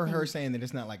asking her saying that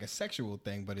it's not like a sexual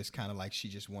thing, but it's kind of like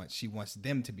she wants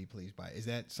them to be pleased by it. Is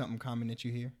that something common that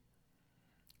you hear?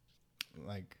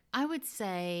 Like, I would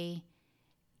say,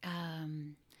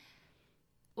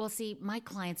 well, see, my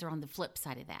clients are on the flip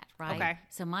side of that, right? Okay.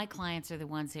 So my clients are the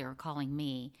ones who are calling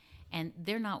me, and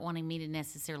they're not wanting me to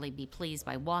necessarily be pleased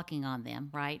by walking on them,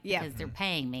 right? Yeah. Because they're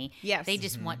paying me. Yes. They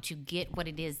just want to get what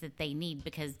it is that they need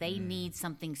because they need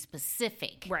something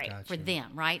specific Right. Gotcha. for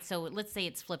them, right? So let's say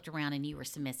it's flipped around and you were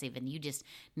submissive and you just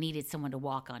needed someone to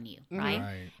walk on you, right?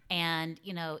 Right. And,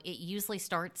 you know, it usually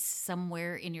starts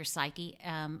somewhere in your psyche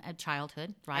at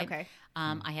childhood, right? Okay.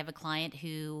 I have a client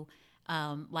who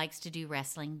likes to do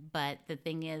wrestling, but the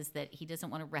thing is that he doesn't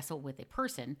want to wrestle with a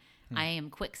person. I am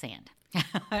quicksand. All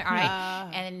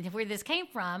right. And where this came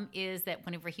from is that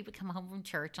whenever he would come home from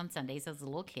church on Sundays as a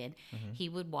little kid, he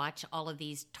would watch all of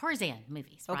these Tarzan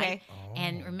movies, right? Okay.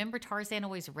 And remember Tarzan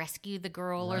always rescued the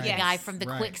girl or Right. the Yes. guy from the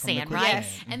Right, quicksand, from the right?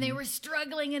 quicksand. And they were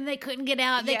struggling and they couldn't get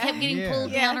out. They Yeah. kept getting Yeah.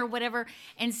 pulled Yeah. down or whatever.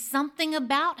 And something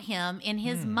about him in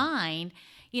his mind,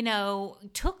 you know,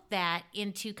 took that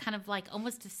into kind of like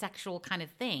almost a sexual kind of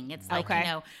thing. It's like, Okay. you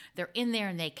know, they're in there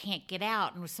and they can't get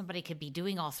out and somebody could be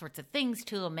doing all sorts of things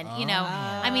to them. And, you know,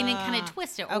 I mean, and kind of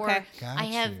twist it. Or Okay. I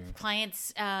have Got you.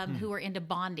 clients who are into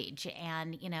bondage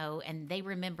and, you know, and they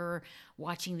remember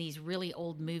watching these really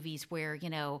old movies where, you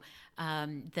know,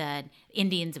 the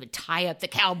Indians would tie up the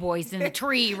cowboys in the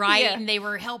tree, right? Yeah. And they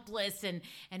were helpless and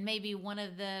maybe one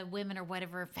of the women or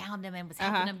whatever found them and was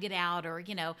helping them get out or,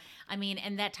 you know, I mean,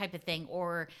 and that type of thing.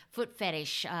 Or foot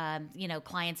fetish, you know,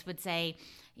 clients would say,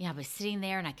 you know, I was sitting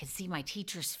there and I could see my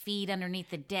teacher's feet underneath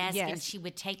the desk and Yes. she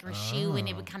would take her shoe and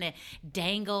it would kind of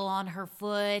dangle on her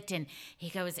foot. And he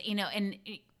goes, you know, and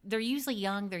they're usually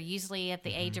young. They're usually at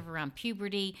the age of around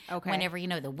puberty. Okay. Whenever, you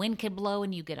know, the wind could blow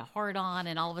and you get a hard on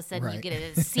and all of a sudden you Right. get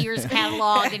a Sears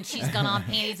catalog and she's got on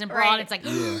panties and bra Right. and it's like,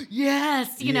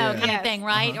 yes, you know, Yeah. kind Yes. of thing,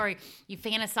 right? Or you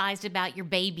fantasized about your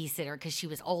babysitter because she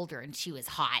was older and she was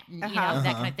hot and, you know,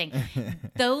 that kind of thing.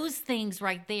 Those things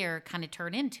right there kind of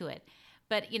turn into it.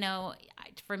 But, you know,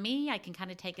 for me, I can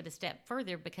kind of take it a step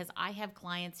further because I have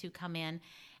clients who come in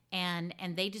and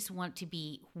they just want to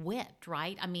be whipped,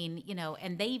 right? I mean, you know,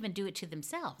 and they even do it to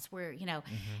themselves where, you know,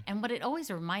 and what it always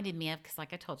reminded me of, because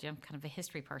like I told you, I'm kind of a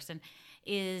history person,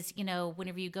 is, you know,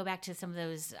 whenever you go back to some of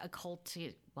those occult,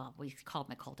 well, we call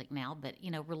them occultic now, but, you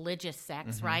know, religious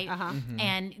sects, right?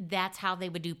 And that's how they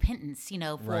would do penance, you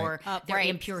know, for their Right.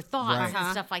 impure thoughts Right.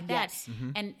 and stuff like that. Yes.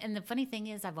 And the funny thing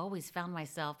is I've always found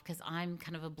myself, because I'm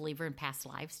kind of a believer in past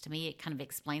lives, to me it kind of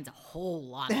explains a whole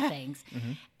lot of things.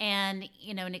 And,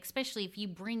 you know, and especially if you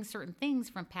bring certain things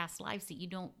from past lives that you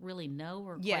don't really know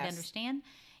or Yes. quite understand,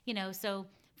 you know, so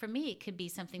for me it could be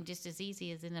something just as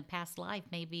easy as in a past life.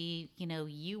 Maybe, you know,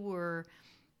 you were,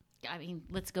 I mean,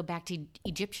 let's go back to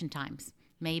Egyptian times.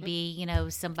 Maybe, you know,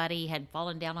 somebody had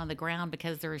fallen down on the ground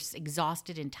because they're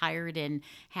exhausted and tired and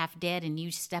half dead, and you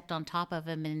stepped on top of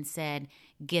them and said,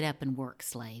 "Get up and work,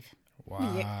 slave."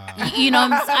 Wow. You know,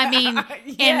 I mean,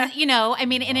 Yeah. and you know, I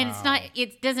mean, and it's not.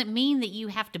 It doesn't mean that you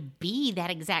have to be that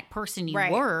exact person you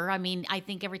Right. were. I mean, I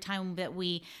think every time that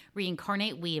we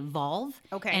reincarnate, we evolve,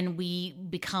 Okay. and we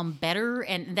become better,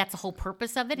 and that's the whole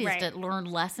purpose of it is Right. to learn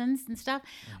lessons and stuff.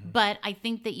 But I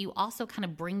think that you also kind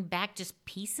of bring back just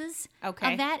pieces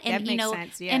Okay. of that, and That you makes know,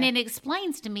 sense, yeah. and it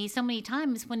explains to me so many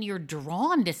times when you're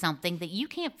drawn to something that you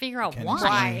can't figure out Can't why.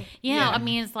 explain. Yeah, I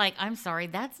mean, it's like, I'm sorry,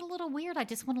 that's a little weird. I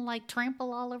just want to like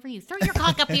trample all over you. Throw your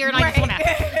cock up here, and I just want to,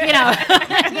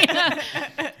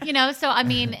 you know. So I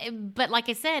mean, but like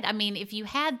I said, I mean, if you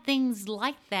had things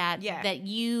like that Yeah. that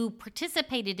you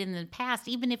participated in the past,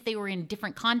 even if they were in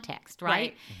different context, right?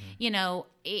 Right. You know,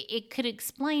 it could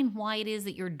explain why it is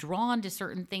that you're drawn to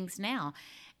certain things now.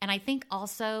 And I think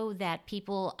also that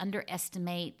people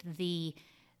underestimate the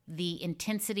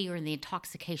intensity or the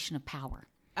intoxication of power.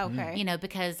 Okay. You know,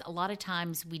 because a lot of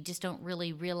times we just don't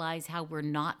really realize how we're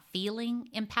not feeling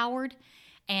empowered.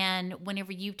 And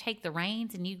whenever you take the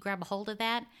reins and you grab a hold of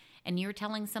that and you're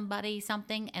telling somebody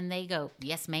something and they go,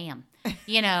 yes, ma'am,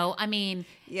 you know, I mean,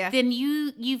 Yeah. then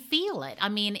you feel it. I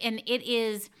mean, and it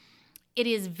is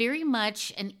very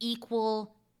much an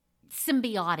equal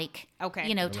symbiotic, Okay.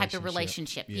 you know, type of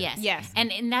relationship. Yeah. Yes. Yes.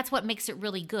 And that's what makes it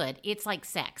really good. It's like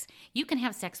sex. You can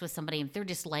have sex with somebody if they're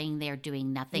just laying there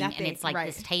doing nothing and Nothing, it's like right.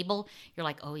 this table, you're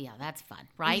like, oh yeah, that's fun,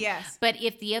 right? Yes. But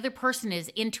if the other person is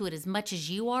into it as much as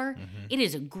you are, it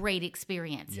is a great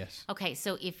experience. Yes. Okay,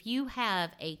 so if you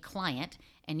have a client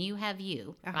and you have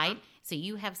you, right? So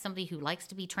you have somebody who likes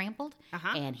to be trampled,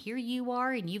 and here you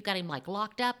are, and you've got him like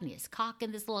locked up, and his cock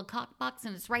in this little cock box,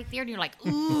 and it's right there, and you're like,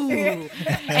 ooh,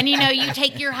 and you know, you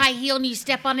take your high heel and you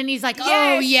step on it, and he's like,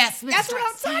 oh yes, That's mistress.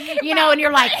 what I'm talking about. You know, and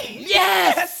you're like,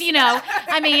 yes, you know,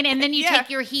 I mean, and then you Yeah.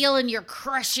 take your heel and you're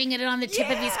crushing it on the tip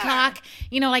of his Yeah. cock,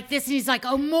 you know, like this, and he's like,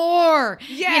 oh, more,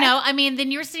 Yeah. you know, I mean,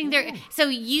 then you're sitting there, so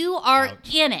you are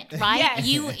in it, right?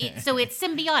 Yes. So it's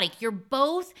symbiotic. You're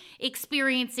both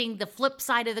experiencing the flip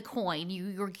side of the coin.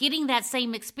 You're getting that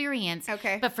same experience,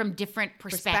 Okay. but from different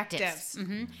perspectives.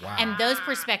 Perspectives. Wow. And those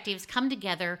perspectives come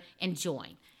together and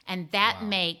join. And that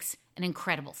makes an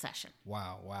incredible session.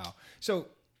 Wow. So,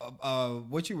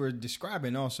 what you were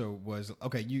describing also was,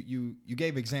 okay, you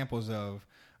gave examples of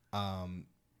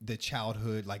the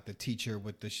childhood, like the teacher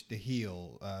with the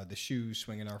heel, the shoes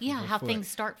swinging off. Yeah, of her how foot, things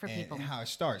start for and people. how it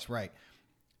starts, right?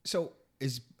 So,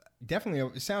 it's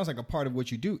definitely. It sounds like a part of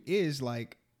what you do is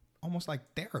like almost like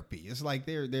therapy. It's like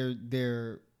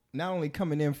they're not only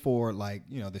coming in for like,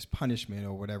 you know, this punishment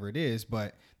or whatever it is,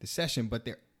 but the session, but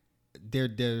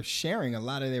they're sharing a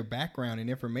lot of their background and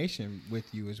information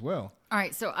with you as well. All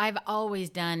right, so I've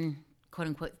always done quote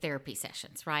unquote therapy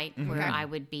sessions, right? Where I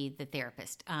would be the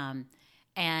therapist. And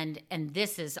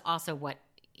this is also what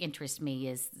interests me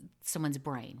is someone's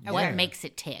brain. Okay. What makes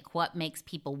it tick? What makes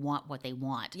people want what they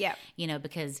want? Yep. You know,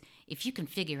 because if you can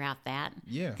figure out that,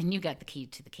 Yeah. then you got the key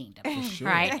to the kingdom, sure.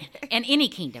 right? And any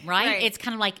kingdom, right? Right. It's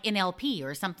kind of like NLP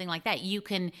or something like that. You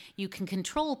can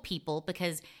control people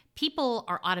because people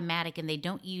are automatic and they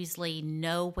don't usually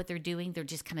know what they're doing. They're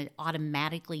just kind of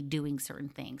automatically doing certain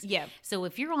things. Yep. So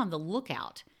if you're on the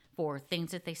lookout for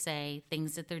things that they say,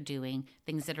 things that they're doing,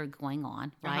 things that are going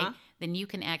on, right? Then you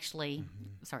can actually,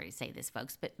 sorry to say this,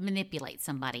 folks, but manipulate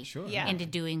somebody Yeah. into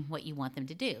doing what you want them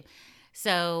to do.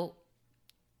 So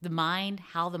the mind,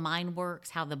 how the mind works,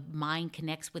 how the mind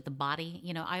connects with the body.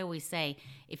 You know, I always say,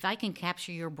 if I can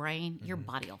capture your brain, your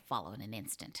body will follow in an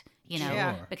instant. You know,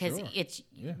 Yeah. because Sure. it's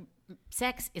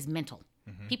sex is mental.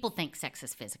 People think sex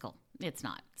is physical. It's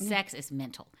not. Sex is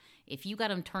mental. If you got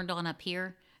them turned on up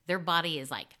here, their body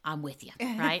is like, I'm with you,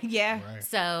 right? Yeah. Right.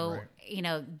 So, you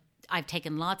know, I've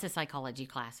taken lots of psychology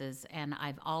classes and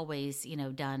I've always, you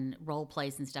know, done role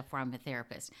plays and stuff where I'm a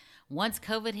therapist. Once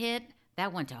COVID hit,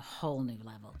 that went to a whole new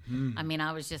level. I mean,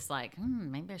 I was just like,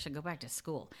 maybe I should go back to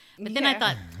school. But then I Yeah.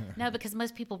 thought, no, because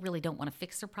most people really don't want to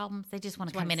fix their problems. They just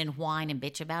want to come in and whine and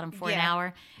bitch about them for an Yeah.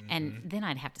 hour. And then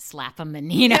I'd have to slap them.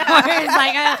 And, you know, it's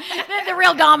like, then the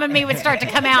real Dom in me would start to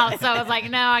come out. So I was like,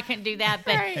 no, I couldn't do that.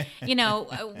 But, you know,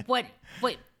 what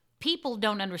people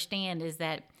don't understand is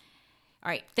that, all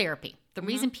right, therapy. The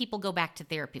reason people go back to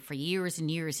therapy for years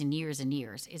and years and years and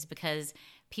years is because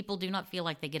people do not feel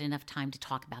like they get enough time to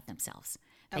talk about themselves.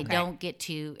 They Okay. don't get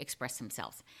to express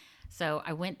themselves. So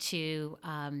I went to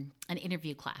an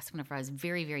interview class whenever I was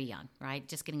very, very young, right?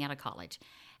 Just getting out of college.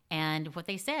 And what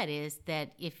they said is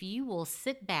that if you will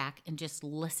sit back and just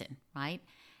listen, right?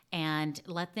 And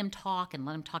let them talk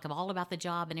all about the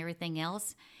job and everything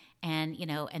else, and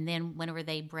and then whenever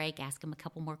they break, ask them a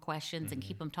couple more questions and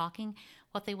keep them talking.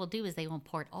 What they will do is they will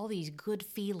impart all these good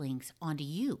feelings onto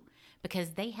you,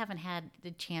 because they haven't had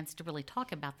the chance to really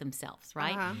talk about themselves,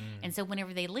 right? And so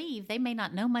whenever they leave, they may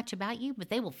not know much about you, but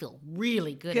they will feel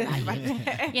really good about you.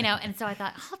 And so I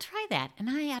thought, I'll try that. And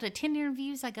out of 10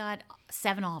 interviews, I got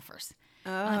 7 offers.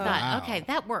 And I thought, okay,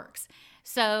 that works.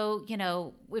 So,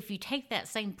 if you take that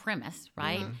same premise,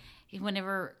 right?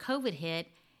 Whenever COVID hit,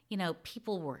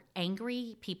 people were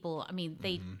angry. People,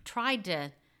 they tried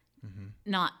to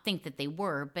not think that they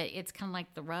were, but it's kind of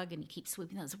like the rug, and you keep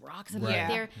sweeping those rocks up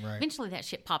there. Right. Eventually that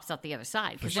shit pops out the other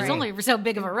side, because there's only so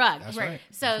big of a rug. That's right.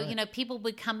 So, people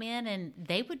would come in and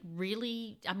they would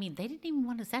really, they didn't even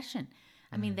want a session.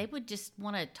 They would just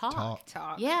want to talk.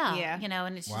 Yeah.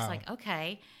 And it's just like,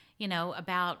 okay,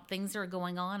 about things that are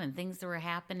going on and things that are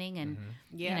happening. And,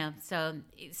 so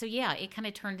yeah, it kind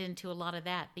of turned into a lot of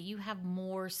that. But you have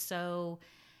more so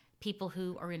people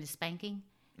who are into spanking.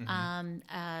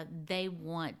 They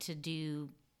want to do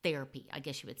therapy, I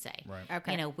guess you would say. Right.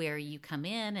 Okay. Where you come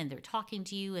in and they're talking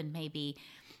to you, and maybe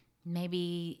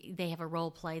they have a role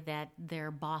play that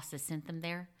their boss has sent them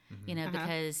there,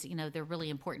 because, they're really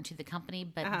important to the company,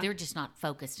 but they're just not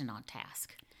focused and on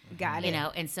task. Got it.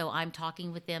 And so I'm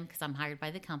talking with them because I'm hired by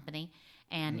the company.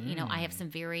 And, I have some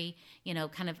very,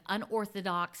 kind of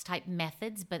unorthodox type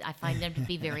methods, but I find them to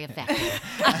be very effective.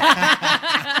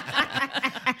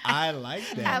 I like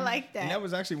that. I like that. And that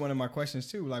was actually one of my questions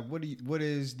too. Like, what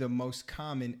is the most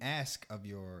common ask of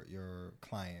your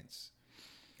clients?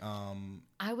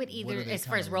 I would either, as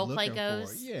far as role play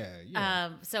goes. Yeah.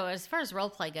 So as far as role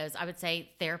play goes, I would say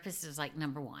therapist is like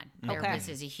number one. Therapist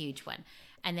is a huge one.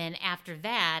 And then after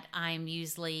that, I'm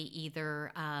usually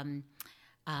either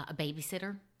a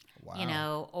babysitter.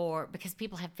 Wow. Or because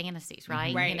people have fantasies,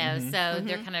 right? Right. So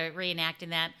they're kind of reenacting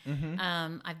that.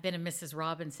 I've been a Mrs.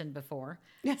 Robinson before.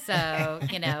 So,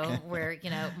 where,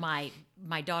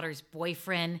 my daughter's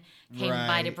boyfriend came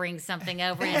by to bring something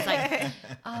over, and it's like,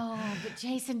 oh, but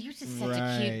Jason, you're just such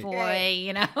a cute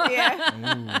boy, Yeah.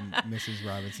 Ooh, Mrs.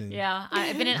 Robinson. Yeah.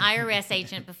 I've been an IRS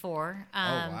agent before. Oh,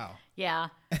 wow. Yeah.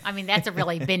 That's a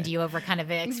really bend you over kind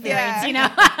of experience,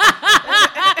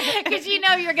 because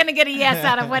you're going to get a yes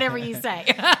out of whatever you say.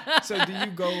 So do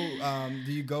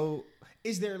you go,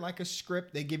 is there like a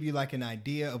script? They give you like an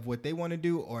idea of what they want to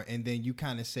do, and then you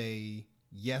kind of say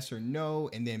yes or no,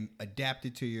 and then adapt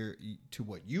it to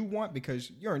what you want,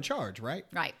 because you're in charge, right?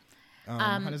 Right.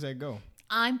 How does that go?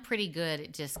 I'm pretty good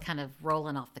at just kind of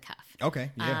rolling off the cuff.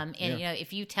 Okay. Yeah.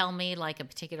 If you tell me like a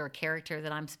particular character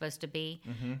that I'm supposed to be,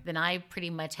 then I pretty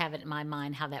much have it in my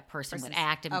mind how that person would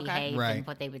act and behave and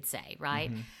what they would say,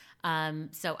 right?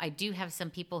 So I do have some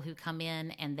people who come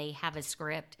in and they have a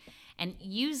script, and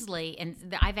usually,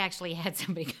 I've actually had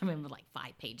somebody come in with like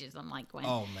 5 pages. I'm like,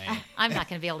 oh man, I'm not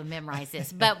going to be able to memorize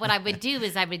this. But what I would do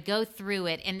is I would go through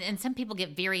it, and some people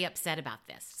get very upset about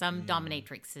this. Some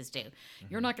dominatrixes do.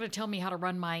 You're not going to tell me how to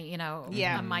run my,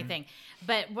 my thing.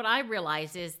 But what I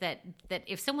realize is that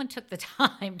if someone took the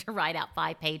time to write out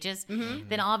 5 pages,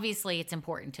 then obviously it's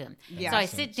important to them. Yeah. So I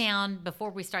sit down before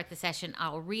we start the session.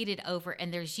 I'll read it over,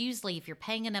 and there's usually, if you're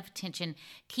paying enough attention,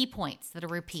 key points that are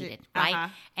repeated, right?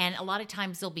 And a lot of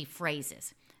times there'll be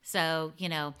phrases. So,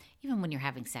 even when you're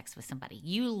having sex with somebody,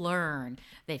 you learn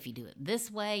that if you do it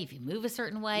this way, if you move a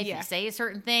certain way, if you say a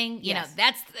certain thing,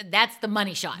 that's the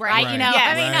money shot, right?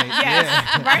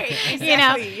 Right. Right.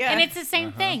 Exactly. And it's the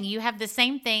same thing. You have the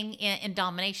same thing in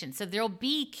domination. So there'll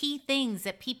be key things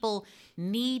that people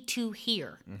need to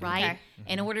hear, right?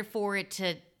 In order for it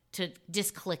to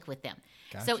just click with them.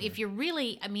 Gotcha. So if you're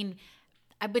really,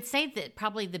 I would say that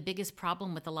probably the biggest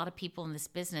problem with a lot of people in this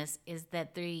business is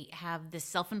that they have this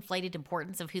self-inflated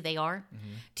importance of who they are.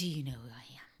 Do you know who I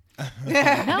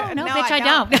am? No, bitch, I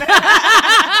don't.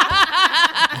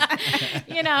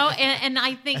 And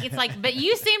I think it's like, but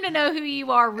you seem to know who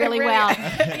you are really well.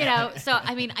 So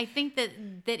I think that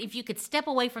if you could step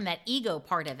away from that ego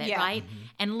part of it, right,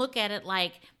 and look at it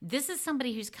like this is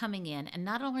somebody who's coming in, and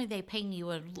not only are they paying you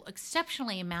an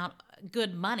exceptionally amount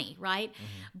good money, right,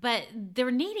 but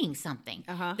they're needing something.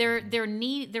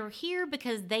 They're here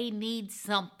because they need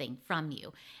something from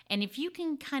you, and if you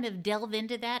can kind of delve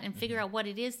into that and figure out what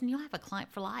it is, then you'll have a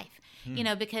client for life.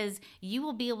 Because you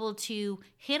will be able to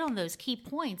hit on those key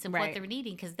points and what they're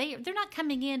needing, because they're not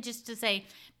coming in just to say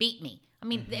beat me.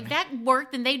 If that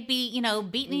worked, then they'd be,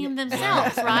 beating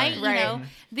themselves, right?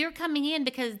 They're coming in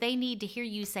because they need to hear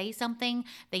you say something.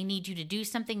 They need you to do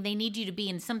something. They need you to be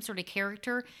in some sort of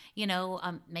character.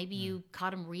 Maybe you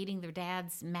caught them reading their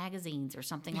dad's magazines or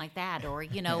something like that. Or,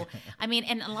 and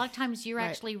a lot of times you're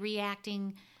actually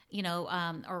reacting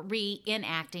or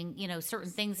reenacting, certain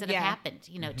things that have happened,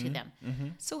 to them.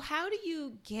 So how do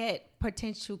you get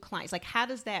potential clients? Like, how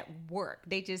does that work?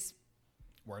 They just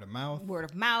word of mouth,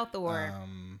 or how?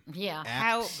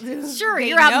 apps. Sure,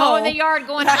 you're out mowing the yard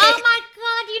going, oh my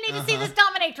God, you need to see this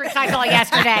dominatrix I saw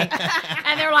yesterday.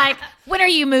 And they're like, when are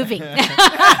you moving?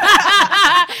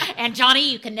 And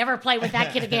Johnny, you can never play with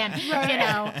that kid again.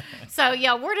 So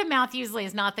word of mouth usually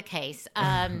is not the case.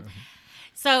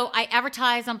 So I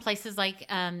advertise on places like,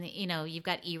 you've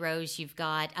got Eros, you've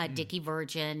got Dickie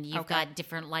Virgin, you've got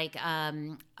different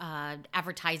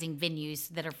advertising venues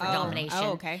that are for domination.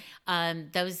 Oh, okay.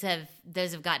 Those have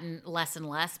gotten less and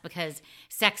less because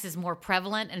sex is more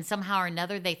prevalent, and somehow or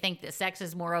another they think that sex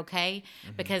is more okay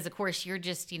because, of course, you're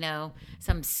just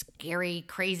some scary,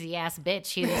 crazy ass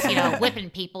bitch who's whipping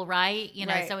people, right?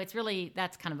 Right. So it's really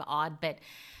that's kind of odd, but.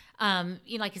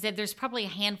 Like I said, there's probably a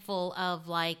handful of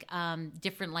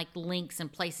different links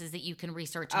and places that you can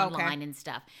research online and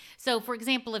stuff. So, for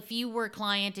example, if you were a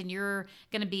client and you're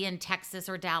going to be in Texas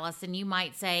or Dallas, and you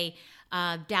might say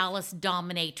Dallas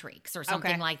Dominatrix or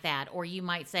something like that, or you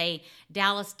might say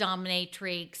Dallas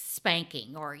Dominatrix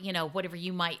Spanking, or whatever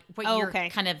your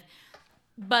kind of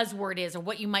buzzword is, or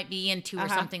what you might be into, or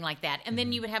something like that, and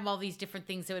then you would have all these different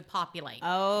things that would populate.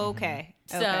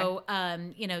 So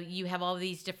you have all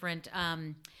these different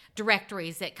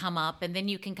directories that come up, and then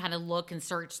you can kind of look and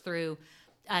search through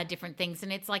different things,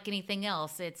 and it's like anything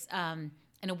else. It's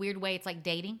in a weird way, it's like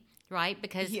dating, right?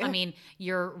 Because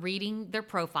you're reading their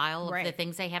profile of the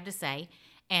things they have to say,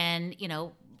 and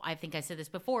I think I said this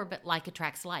before, but like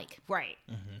attracts like, right?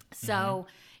 So.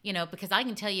 Because I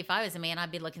can tell you, if I was a man, I'd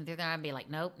be looking through there, I'd be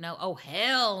like, nope, no, oh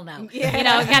hell no, kind of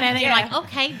thing. You're like,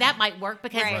 okay, that might work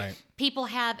because people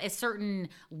have a certain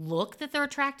look that they're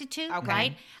attracted to,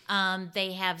 right?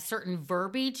 They have certain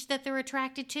verbiage that they're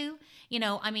attracted to.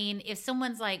 If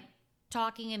someone's like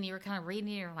talking and you're kind of reading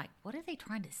it, you're like, what are they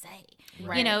trying to say?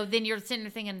 Right. Then you're sitting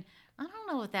there thinking, I don't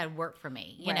know if that would work for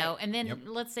me, you know. And then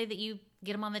let's say that you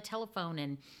get them on the telephone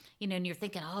and and you're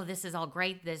thinking, oh, this is all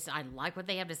great. I like what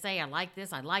they have to say. I like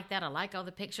this. I like that. I like all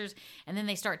the pictures. And then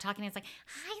they start talking. And it's like,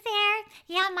 hi there.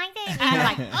 Yeah, my name. And you're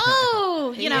like,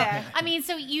 oh,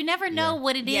 so you never know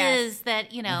what it is that,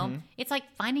 it's like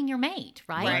finding your mate,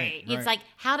 right? It's like,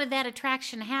 how did that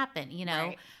attraction happen,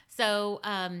 Right. So,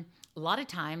 a lot of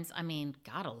times, I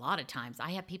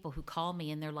have people who call me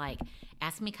and they're like,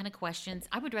 ask me kind of questions.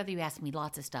 I would rather you ask me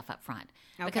lots of stuff up front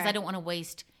because I don't want to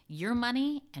waste your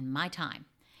money and my time.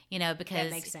 Because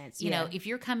that makes sense. If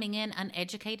you're coming in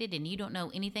uneducated and you don't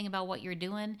know anything about what you're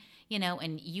doing,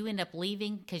 and you end up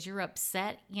leaving because you're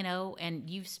upset, and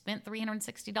you've spent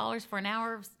 $360 for an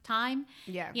hour of time,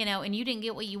 and you didn't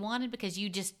get what you wanted because you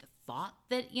just thought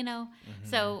that,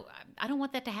 so I don't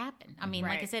want that to happen.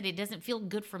 Like I said, it doesn't feel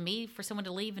good for me for someone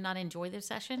to leave and not enjoy their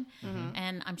session.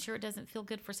 And I'm sure it doesn't feel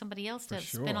good for somebody else to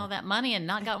spend all that money and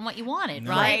not gotten what you wanted.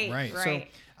 Right. So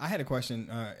I had a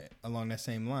question along that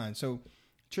same line. So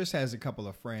Trish has a couple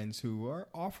of friends who are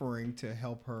offering to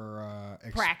help her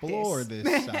explore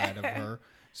this side of her.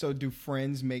 So do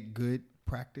friends make good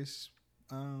practice?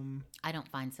 I don't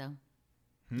find so.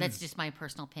 That's just my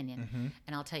personal opinion.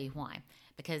 And I'll tell you why.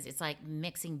 Because it's like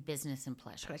mixing business and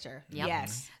pleasure. Yep.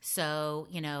 Yes. So,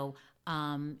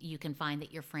 you can find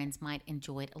that your friends might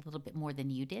enjoy it a little bit more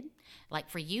than you did. Like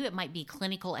for you, it might be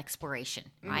clinical exploration,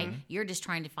 right? You're just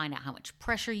trying to find out how much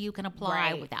pressure you can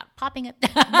apply without popping it.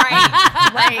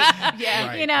 Right.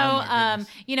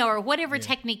 Yeah. Or whatever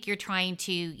technique you're trying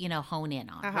to, hone in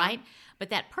on, right?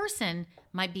 But that person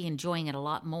might be enjoying it a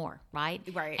lot more, right?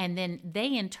 Right. And then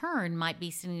they, in turn, might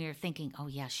be sitting there thinking, oh,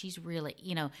 yeah, she's really,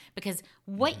 because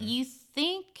what you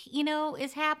think,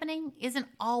 is happening isn't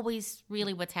always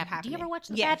really what's happening. Do you ever watch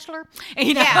The Bachelor?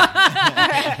 Right.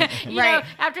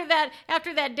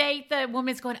 After that date, the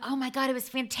woman's going, oh, my God, it was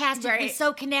fantastic. Right. It was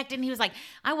so connected. And he was like,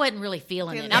 I wasn't really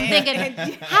feeling it. I'm thinking,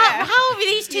 how are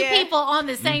these two people on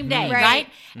the same day, right?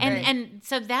 And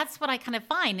so that's what I kind of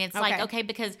find. It's like, okay,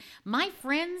 because my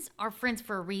friends are friends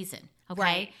for a reason. Okay.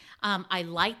 Right. I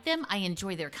like them. I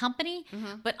enjoy their company,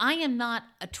 but I am not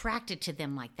attracted to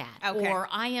them like that. Okay. Or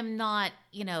I am not,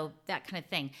 that kind of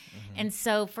thing. And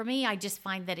so for me, I just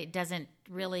find that it doesn't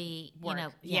really,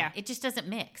 work. It just doesn't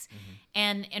mix.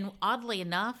 And oddly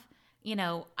enough,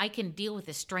 I can deal with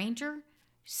a stranger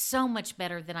so much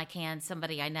better than I can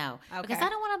somebody I know. Okay. Because I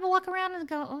don't want to walk around and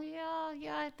go, oh,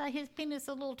 yeah, I thought his penis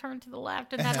a little turned to the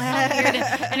left. And that's so weird.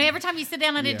 And every time you sit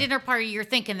down at a dinner party, you're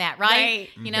thinking that, right?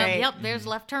 You know, yep, there's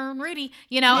left turn Rudy.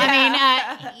 You know,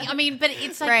 I mean, but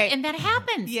it's like, and that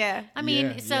happens. Yeah. I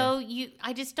mean,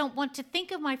 I just don't want to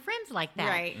think of my friends like that.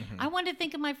 Right. I want to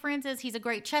think of my friends as he's a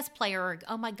great chess player, or,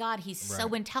 oh my God, he's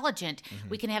so intelligent.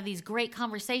 We can have these great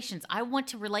conversations. I want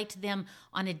to relate to them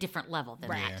on a different level than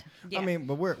that. Yeah. I mean,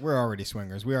 but we're already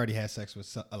swingers. We already had sex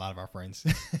with a lot of our friends.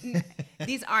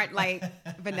 These aren't like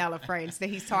vanilla friends that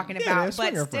he's talking about,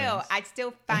 but still, friends. I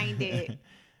still find it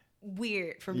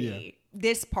weird for me,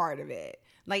 this part of it.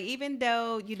 Like, even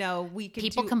though, you know, we can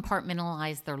People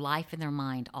compartmentalize their life and their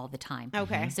mind all the time.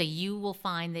 Okay. So you will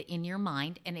find that in your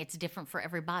mind, and it's different for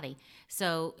everybody.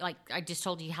 So, like, I just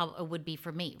told you how it would be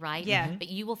for me, right? Yeah. But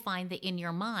you will find that in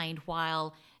your mind,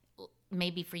 while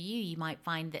maybe for you might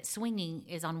find that swinging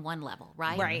is on one level,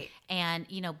 right? Right. And,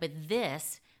 you know, but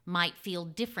this might feel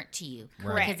different to you.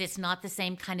 Correct. Because it's not the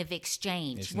same kind of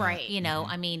exchange. It's not. Right. You know,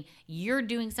 I mean, you're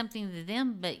doing something to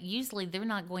them, but usually they're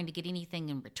not going to get anything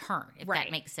in return, if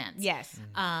that makes sense. Yes.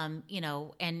 You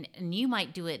know, and you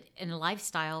might do it in a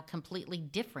lifestyle completely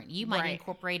different. You might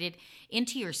incorporate it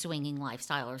into your swinging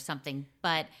lifestyle or something.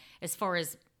 But as far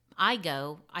as I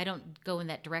don't go in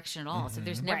that direction at all. So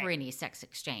there's never any sex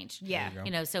exchange. Yeah.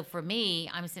 You know, so for me,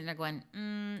 I'm sitting there going,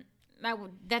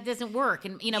 that doesn't work.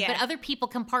 And, you know, but other people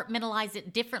compartmentalize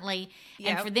it differently.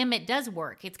 And for them, it does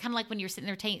work. It's kind of like when you're sitting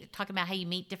there talking about how you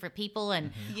meet different people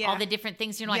and all the different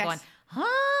things. You're like going,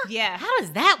 huh? Yeah. How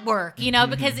does that work? You know,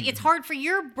 because it's hard for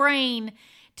your brain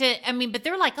to, I mean, but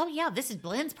they're like, oh, yeah, this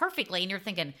blends perfectly. And you're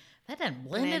thinking, that doesn't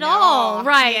blend at all.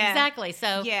 Right, exactly.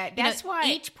 So that's why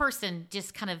each person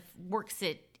just kind of works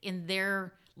it in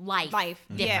their life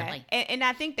differently. Yeah. And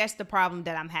I think that's the problem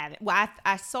that I'm having. Well,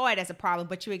 I saw it as a problem,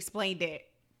 but you explained it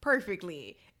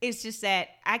perfectly. It's just that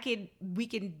we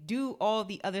can do all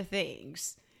the other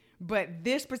things, but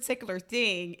this particular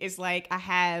thing is like, I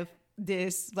have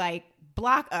this like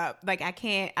block up. Like,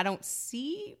 I don't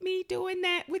see me doing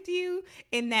that with you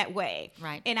in that way.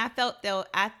 Right. And I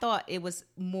thought it was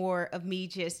more of me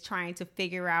just trying to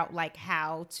figure out like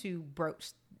how to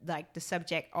broach like the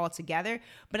subject altogether.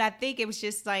 But I think it was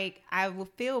just like, I will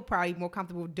feel probably more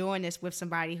comfortable doing this with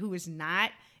somebody who is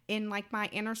not in like my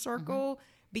inner circle,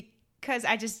 because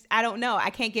I don't know. I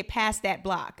can't get past that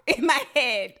block in my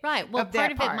head. Right. Well,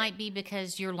 part of it might be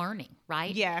because you're learning,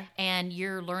 right? Yeah. And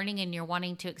you're learning and you're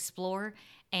wanting to explore.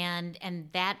 And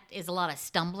that is a lot of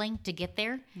stumbling to get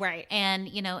there. Right. And,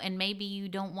 you know, and maybe you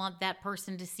don't want that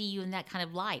person to see you in that kind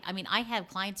of light. I mean, I have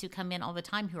clients who come in all the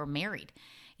time who are married,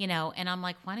 you know, and I'm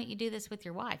like, why don't you do this with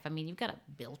your wife? I mean, you've got a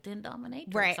built-in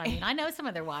dominatrix. Right. I mean, I know some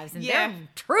of their wives, and they're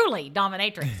truly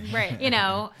dominatrix. Right. You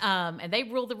know, and they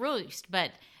rule the roost, but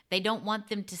they don't want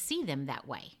them to see them that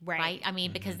way. Right. I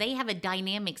mean, because they have a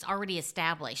dynamics already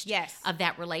established of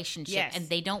that relationship, and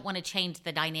they don't want to change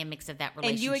the dynamics of that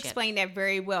relationship. And you explained that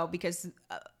very well, because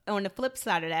on the flip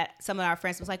side of that, some of our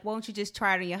friends was like, why don't you just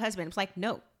try it on your husband? It's like,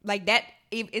 no, like that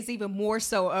is even more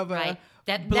so of a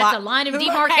that's a line of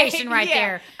demarcation right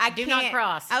there. Do not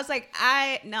cross. I was like,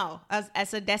 I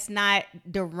said, that's not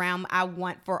the realm I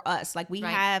want for us. Like, we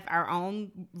have our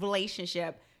own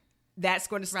relationship that's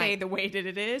going to stay the way that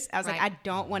it is. I was like, I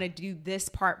don't want to do this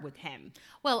part with him.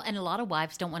 Well, and a lot of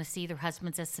wives don't want to see their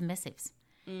husbands as submissives.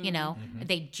 You know,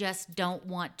 they just don't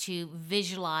want to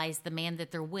visualize the man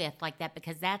that they're with like that,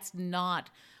 because that's not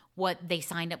what they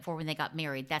signed up for when they got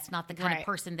married. That's not the kind of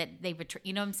person that they would,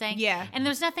 you know what I'm saying? Yeah. And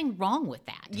there's nothing wrong with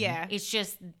that. Yeah. It's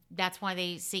just, that's why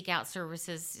they seek out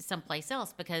services someplace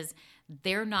else, because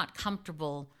they're not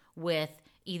comfortable with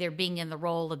either being in the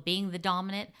role of being the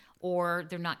dominant, or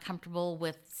they're not comfortable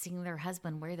with seeing their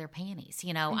husband wear their panties.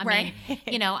 You know,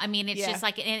 I mean, it's just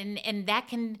like, and that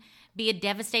can be a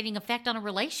devastating effect on a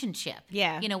relationship.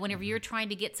 Yeah. You know, whenever you're trying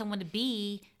to get someone to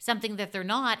be something that they're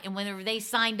not, and whenever they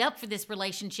signed up for this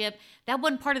relationship, that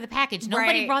wasn't part of the package.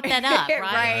 Nobody brought that up,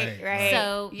 right? Right.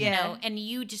 So, you know, and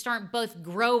you just aren't both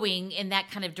growing in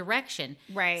that kind of direction.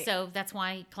 Right. So that's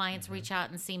why clients reach out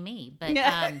and see me. But,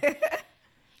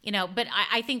 you know, but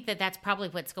I think that that's probably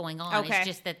what's going on. Okay. It's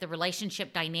just that the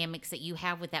relationship dynamics that you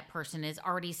have with that person is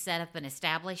already set up and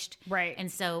established. Right.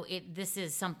 And so this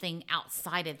is something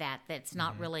outside of that that's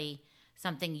not really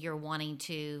something you're wanting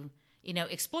to, you know,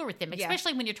 explore with them,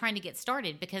 especially when you're trying to get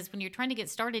started. Because when you're trying to get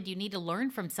started, you need to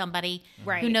learn from somebody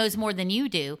who knows more than you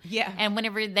do. Yeah. And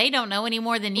whenever they don't know any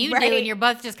more than you do, and you're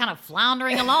both just kind of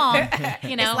floundering along,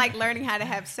 you know. It's like learning how to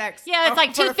have sex. Yeah, it's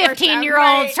like two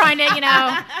 15-year-olds trying to, you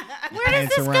know, where does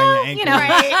this go? You know,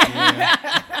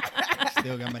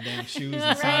 Still got my damn shoes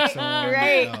and socks on.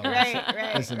 Right.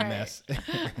 It's a mess.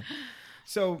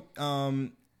 So,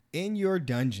 in your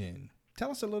dungeon,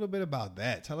 tell us a little bit about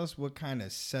that. Tell us what kind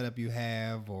of setup you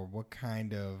have, or what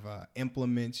kind of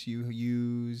implements you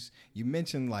use. You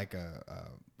mentioned like a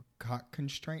cock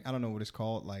constraint. I don't know what it's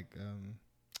called. Like,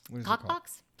 what is Cock it called?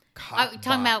 box? Cock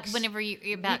Talking box. about whenever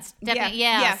you're about stepping.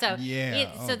 Yeah. So Yeah.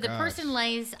 the person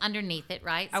lays underneath it,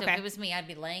 right? So Okay. if it was me, I'd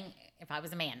be laying. If I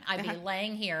was a man, I'd be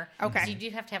laying here. Okay. So you do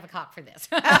have to have a cock for this.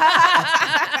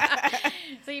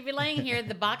 So you'd be laying here.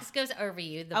 The box goes over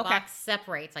you. The Okay. box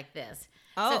separates like this.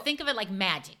 Oh. So think of it like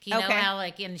magic. You know Okay. how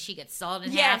like she gets sawed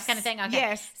in Yes. half kind of thing? Okay.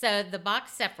 Yes. So the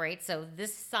box separates. So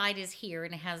this side is here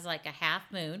and it has like a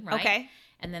half moon, right? Okay.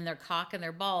 And then their cock and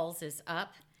their balls is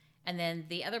up. And then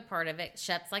the other part of it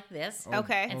shuts like this.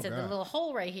 Okay. And so the God. little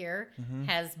hole right here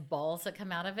has balls that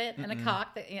come out of it and a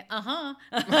cock that,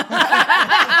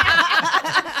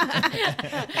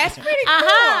 That's pretty cool.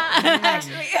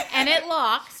 Actually. and it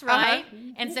locks, right?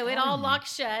 And so it all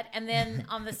locks shut. And then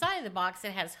on the side of the box,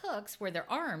 it has hooks where their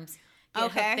arms get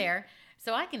Okay. hooked there.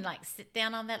 So I can like sit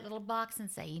down on that little box and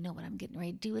say, you know what I'm getting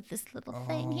ready to do with this little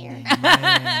thing here.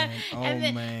 Man.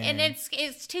 And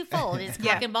it's twofold. It's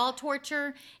Yeah. cock and ball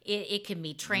torture. It can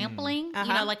be trampling, you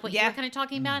know, like what you Yeah. were kind of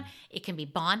talking about. It can be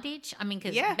bondage. I mean,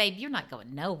 because Yeah. babe, you're not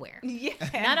going nowhere. Yeah.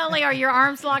 Not only are your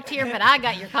arms locked here, but I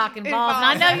got your cock and balls, and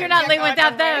I know you're not Yeah, leaving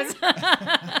without going those.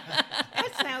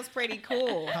 That sounds pretty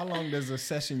cool. How long does a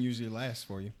session usually last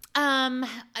for you?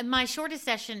 My shortest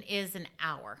session is an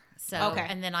hour. So, Okay.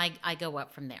 and then I go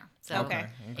up from there. So Okay.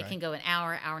 it can go an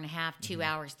hour, hour and a half, 2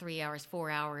 hours, 3 hours, 4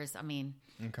 hours. I mean,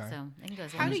 Okay. so it can go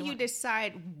as long How as do you you want.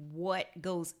 decide what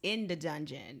goes in the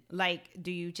dungeon? Like,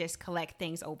 do you just collect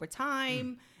things over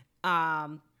time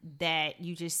that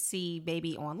you just see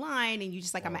maybe online and you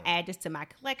just like, I'm going to add this to my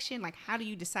collection? Like, how do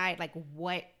you decide like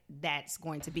what that's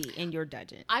going to be in your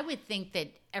dungeon? I would think that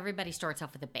everybody starts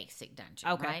off with a basic dungeon,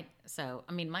 Okay. right? So,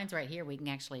 I mean, mine's right here. We can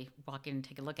actually walk in and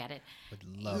take a look at it.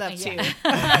 Would love Love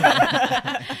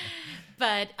to.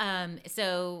 But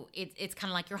so it's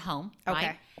kind of like your home, Okay.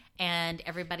 right? And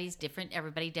everybody's different.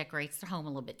 Everybody decorates their home a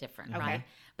little bit different, Okay. right?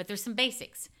 But there's some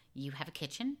basics. You have a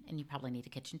kitchen, and you probably need a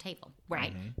kitchen table,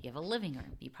 right? You have a living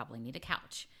room. You probably need a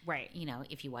couch, Right. You know,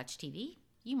 if you watch TV,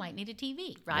 you might need a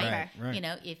TV, right? Right, right. You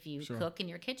know, if you Sure. cook in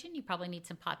your kitchen, you probably need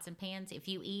some pots and pans. If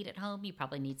you eat at home, you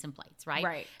probably need some plates, right?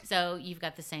 Right. So you've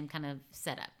got the same kind of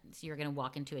setup. So you're going to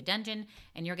walk into a dungeon,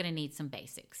 and you're going to need some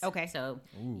basics. Okay. So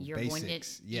Ooh, you're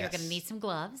basics. going to you're going to Yes. need some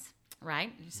gloves.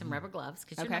 Right, some rubber gloves,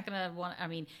 because you're Okay. not going to want. I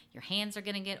mean, your hands are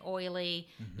going to get oily.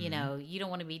 You know, you don't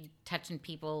want to be touching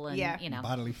people, and Yeah. you know,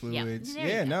 Bodily fluids. There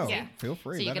you Yeah, go. no. Yeah. Feel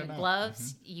free. So you're let going it to out.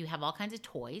 gloves. You have all kinds of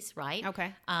toys, right?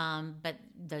 Okay. But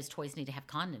those toys need to have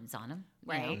condoms on them,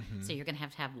 Right. So you're going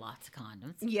to have lots of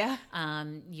condoms. Yeah.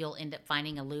 You'll end up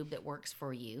finding a lube that works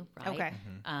for you, right? Okay.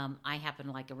 I happen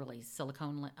to like a really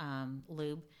silicone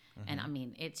lube, and I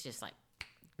mean, it's just like.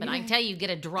 But I can tell you,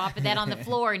 get a drop of that on the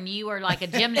floor, and you are like a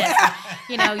gymnast.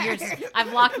 You know,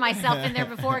 I've locked myself in there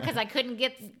before because I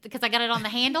got it on the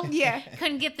handle. Yeah.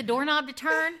 Couldn't get the doorknob to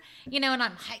turn. You know, and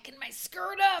I'm hiking my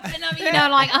skirt up, and I'm, you know,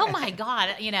 like, oh my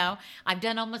god, you know, I've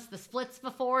done almost the splits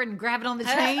before and grabbing on the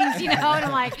chains, you know, and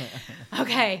I'm like,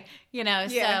 okay, you know,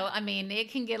 Yeah. so I mean,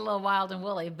 it can get a little wild and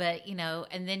woolly, but you know,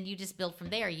 and then you just build from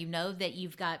there. You know that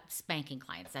you've got spanking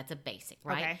clients. That's a basic,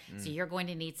 right? Okay. So you're going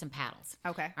to need some paddles.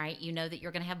 Okay. All right. You know that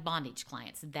you're going to have bondage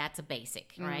clients. That's a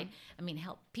basic, right? I mean,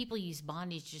 hell, people use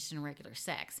bondage just in regular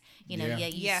sex. You know, Yeah. you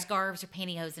use Yeah. scarves or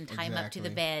pantyhose and tie them up to the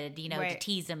Exactly. bed, you know, to Right.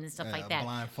 tease them and stuff like A that.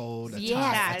 blindfold, a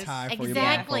Yes. tie for your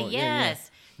Exactly. blindfold. Yeah, yeah.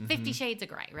 Yes. 50 Shades of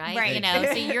Grey, right? Right. You know,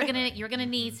 so you're gonna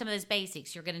need some of those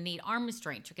basics. You're gonna need arm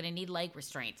restraints. You're gonna need leg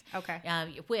restraints. Okay.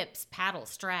 Whips, paddles,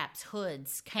 straps,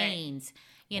 hoods, canes.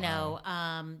 You know,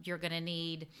 you're gonna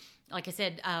need, like I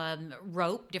said,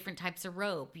 rope, different types of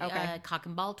rope. Okay. Cock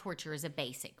and ball torture is a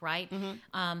basic, right?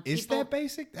 Is People- that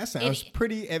basic? That sounds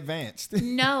pretty advanced.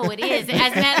 No, it is.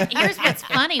 Here's what's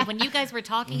funny. When you guys were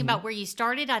talking about where you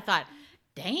started, I thought,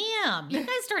 damn, you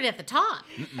guys started at the top,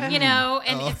 you know?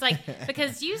 And it's like,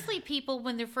 because usually people,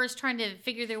 when they're first trying to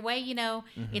figure their way, you know,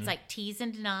 it's like tease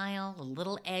and denial, a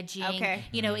little edging. Okay.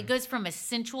 You know, it goes from a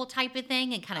sensual type of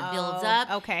thing and kind of builds up.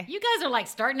 okay. You guys are like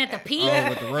starting at the peak.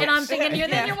 with the And I'm ropes. thinking,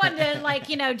 then you're wanting to, like,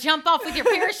 you know, jump off with your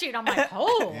parachute. I'm like,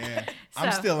 oh. Yeah.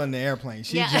 I'm So- still in the airplane.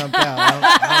 She Yeah. jumped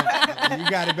out. You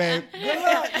got it, babe. Good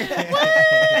luck.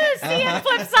 See you on the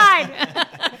flip side.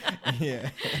 Yeah.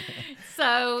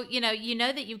 So, you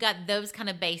know that you've got those kind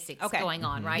of basics Okay. going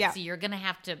on, right? Yeah. So you're going to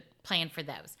have to plan for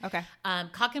those. Okay.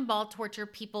 Cock and ball torture,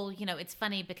 people, it's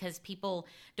funny because people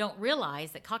don't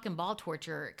realize that cock and ball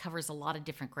torture covers a lot of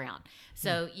different ground.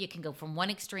 So you can go from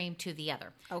one extreme to the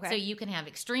other. Okay. So you can have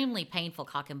extremely painful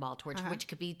cock and ball torture, which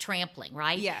could be trampling,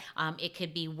 right? Yeah. It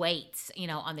could be weights,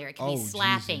 on there. It could Oh, be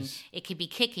slapping. Jesus. It could be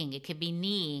kicking. It could be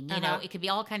kneeing. It could be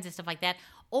all kinds of stuff like that.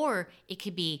 Or it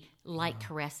could be light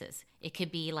caresses. It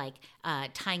could be like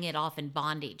tying it off in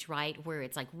bondage, right? Where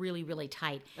it's like really, really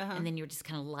tight. And then you're just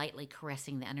kind of lightly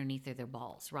caressing the underneath of their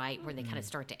balls, right? Where they kind of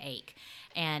start to ache.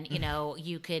 And,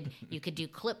 you could do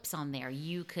clips on there.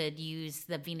 You could use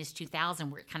the Venus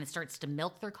 2000 where it kind of starts to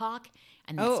milk their cock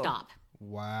and then stop.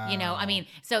 Wow.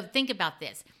 So think about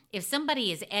this. If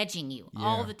somebody is edging you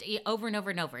over and over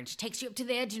and over, and she takes you up to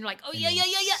the edge, and you're like, oh, yeah.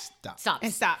 Stop.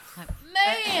 And stop.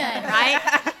 Man, right?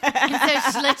 And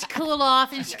so she lets you cool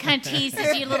off, and she kind of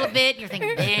teases you a little bit. You're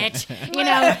thinking, bitch,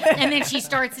 and then she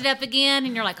starts it up again,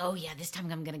 and you're like, oh, yeah, this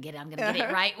time I'm going to get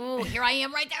it, right? Ooh, here I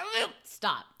am right there. Ooh,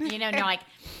 stop. And you're like,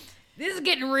 this is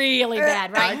getting really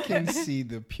bad, right? I can see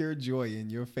the pure joy in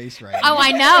your face right now. Oh,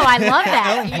 I know. I love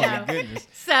that. Oh, my goodness.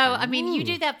 So, you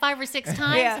do that 5 or 6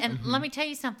 times, Yeah. and let me tell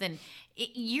you something.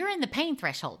 You're in the pain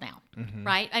threshold now,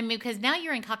 right? Because now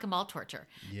you're in cock and ball torture.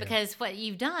 Yeah. Because what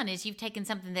you've done is you've taken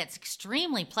something that's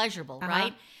extremely pleasurable,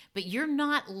 right? But you're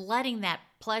not letting that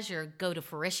pleasure go to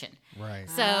fruition. Right.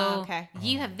 So okay.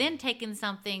 you have then taken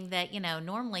something that,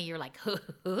 normally you're like,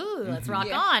 let's rock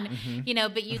on,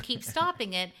 but you keep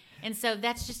stopping it. And so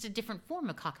that's just a different form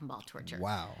of cock and ball torture.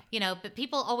 Wow. But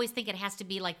people always think it has to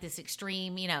be like this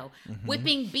extreme,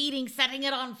 whipping, beating, setting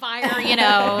it on fire,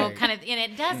 kind of, and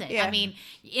it doesn't. Yeah.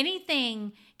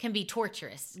 Anything can be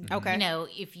torturous. Okay.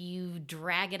 If you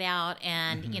drag it out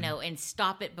and, and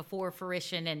stop it before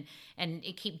fruition and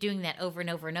you keep doing that over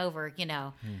and over and over,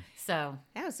 so.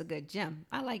 That was a good gem.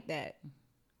 I like that.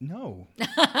 No.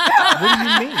 What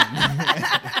do you mean?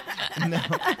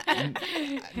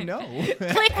 No.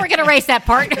 Click, we're going to erase that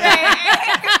part.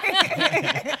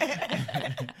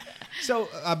 So,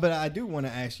 but I do want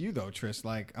to ask you though, Tris,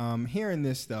 like, hearing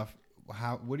this stuff,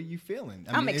 what are you feeling?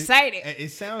 I'm excited.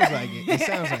 It sounds like it. It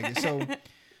sounds like it. So,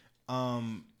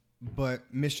 but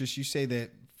Mistress, you say that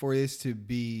for this to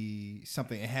be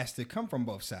something, it has to come from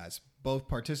both sides. Both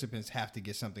participants have to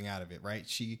get something out of it, right?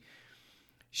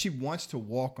 She wants to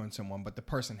walk on someone, but the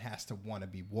person has to want to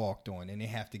be walked on, and they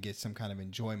have to get some kind of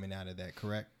enjoyment out of that,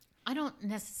 correct? I don't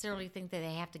necessarily think that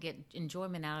they have to get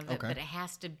enjoyment out of it, Okay. but it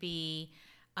has to be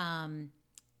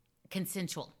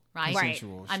consensual, right?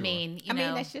 Consensual, I sure. mean,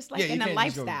 that's just like Yeah, you in a can't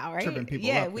just go lifestyle, right? tripping people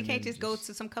Yeah, up we and can't then just go just-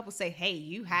 to some couple say, "Hey,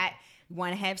 you hot? You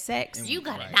want to have sex?" you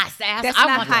got a Right. nice ass. That's I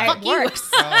not want to how fuck it you.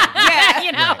 works.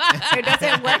 Yeah, it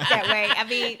doesn't work that way. I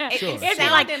mean, Sure. it's It's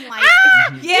sounding like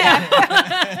yeah,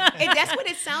 that's what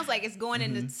it sounds like. It's going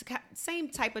in the same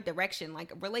type of direction,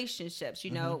 like relationships.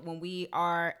 When we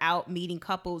are out meeting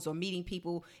couples or meeting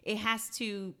people, it has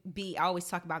to be. I always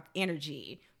talk about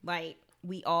energy. Like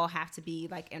we all have to be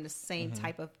like in the same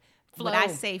type of. What I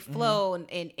Flow. say, flow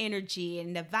and energy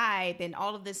and the vibe and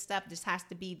all of this stuff just has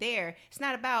to be there. It's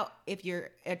not about if you're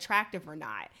attractive or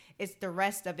not. It's the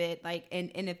rest of it. Like, and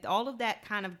if all of that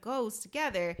kind of goes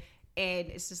together, and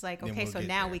it's just like, Then okay, we'll so get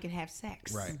now there. we can have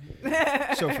sex.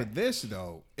 Right. So for this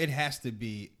though, it has to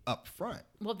be up front.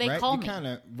 Well, they right? call you me.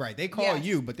 Kinda, right. They call Yes.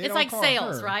 you, but they It's don't like call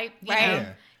sales, her. right? You Right. know,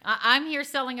 Yeah. I'm here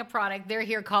selling a product. They're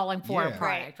here calling for Yeah. a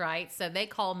product, right? So they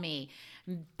call me.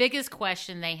 Biggest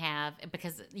question they have,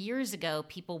 because years ago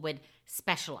people would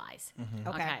specialize.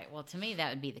 Okay. Well, to me that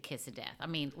would be the kiss of death. I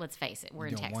mean, let's face it, we're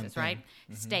in You don't want Texas, them. right?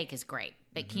 Steak is great,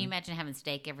 but can you imagine having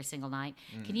steak every single night?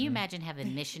 Can you imagine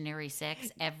having missionary sex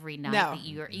every night No. that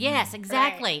you are? Yes,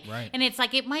 exactly. Right. And it's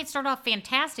like it might start off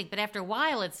fantastic, but after a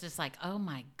while, it's just like, oh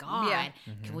my god, Yeah.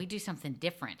 can we do something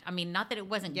different? I mean, not that it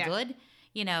wasn't Yeah. good.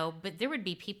 But there would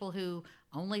be people who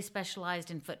only specialized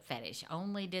in foot fetish,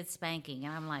 only did spanking.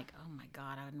 And I'm like, oh my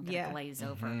God, I'm going to Yeah. glaze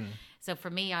over. So for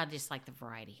me, I just like the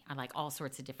variety. I like all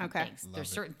sorts of different Okay. things. There's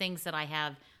certain things that I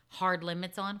have hard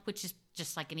limits on, which is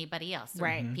just like anybody else.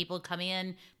 Right. People come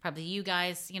in, probably you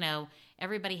guys,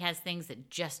 everybody has things that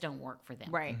just don't work for them.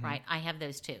 Right. Right. I have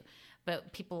those too.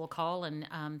 But people will call and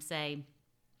say,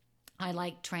 I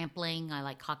like trampling. I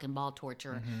like cock and ball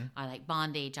torture. I like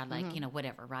bondage. I like,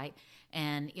 whatever, right?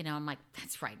 And, I'm like,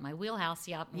 that's right. My wheelhouse.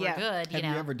 Yeah, we're Yeah. good. Have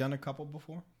you ever done a couple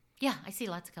before? Yeah, I see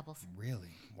lots of couples. Really?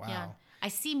 Wow. Yeah. I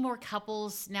see more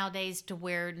couples nowadays to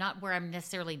where, not where I'm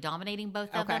necessarily dominating both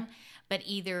of Okay. them, but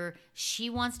either she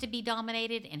wants to be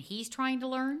dominated and he's trying to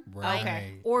learn, Right.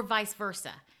 Okay. or vice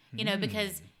versa.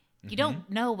 Because You don't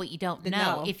know what you don't know.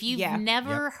 know. If you've Yeah.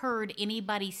 never heard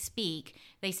anybody speak,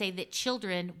 they say that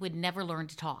children would never learn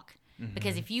to talk.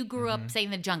 Because if you grew up, say, in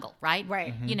the jungle, right?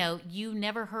 Right. You know, you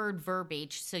never heard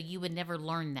verbiage, so you would never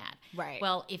learn that. Right.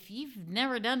 Well, if you've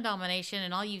never done domination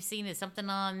and all you've seen is something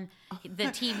on the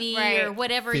TV Right. or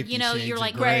whatever, 50 you know, Shades you're of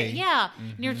like, Grey. yeah.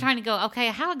 And you're trying to go, okay,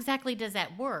 how exactly does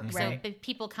that work? Right. So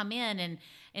people come in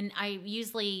and I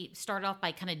usually start off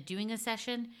by kind of doing a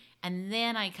session, and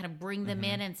then I kind of bring them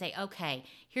in and say, okay,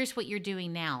 here's what you're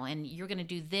doing now. And you're going to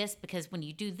do this because when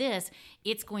you do this,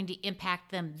 it's going to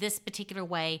impact them this particular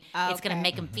way. It's going to Okay.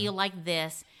 make them feel like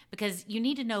this, because you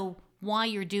need to know why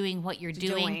you're doing what you're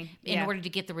doing in yeah. order to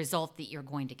get the result that you're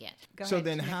going to get. Go So ahead.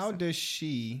 then how does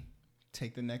she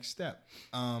take the next step?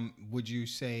 Would you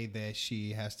say that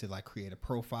she has to like create a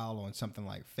profile on something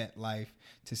like FetLife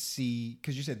to see,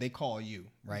 because you said they call you,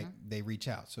 right? They reach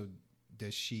out. So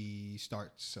does she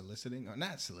start soliciting, or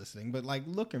not soliciting, but like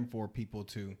looking for people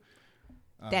to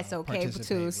That's okay participate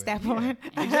to with? step Yeah, on.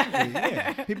 exactly,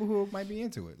 yeah. People who might be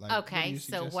into it. Like, Okay, do you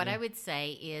so suggest what there? I would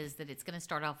say is that it's going to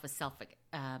start off with self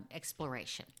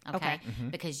exploration, okay? Okay.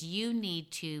 Because you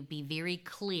need to be very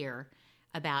clear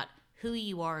about who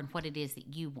you are and what it is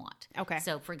that you want. Okay.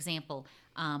 So, for example,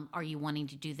 are you wanting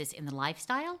to do this in the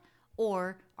lifestyle?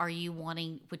 Or are you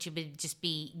wanting, which would just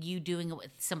be you doing it with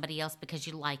somebody else because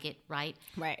you like it, right?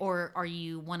 Right. Or are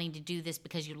you wanting to do this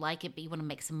because you like it, but you want to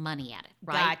make some money at it,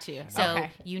 right? Got you. So Okay.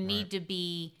 you need to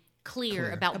be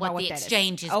clear About about what what the that is.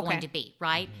 exchange is Okay. going to be,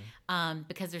 right?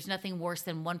 Because there's nothing worse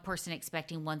than one person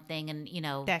expecting one thing and, you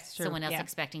know, That's true, someone else yeah.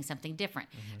 expecting something different.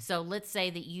 So let's say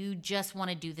that you just want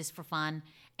to do this for fun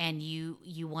and you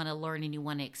want to learn and you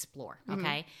want to explore, Mm-hmm.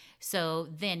 okay? So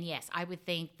then, yes, I would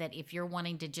think that if you're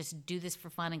wanting to just do this for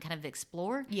fun and kind of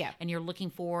explore, Yeah. and you're looking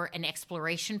for an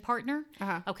exploration partner,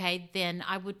 Uh-huh. okay, then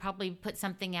I would probably put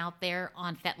something out there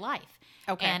on FetLife.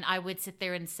 Okay. And I would sit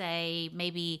there and say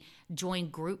maybe join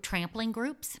group trampling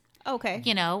groups. Okay.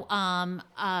 You know,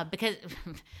 because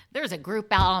there's a group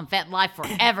out on FetLife for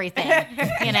everything.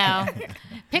 You know,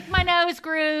 pick my nose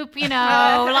group. You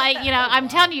know, like, you know, I'm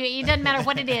telling you, it doesn't matter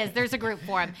what it is. There's a group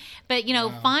for them. But, you know,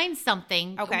 find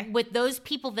something Okay. with those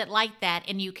people that like that,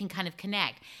 and you can kind of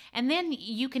connect. And then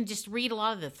you can just read a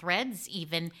lot of the threads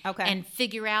even, Okay. and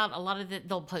figure out a lot of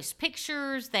they'll post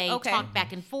pictures. They Okay. talk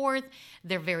back and forth.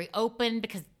 They're very open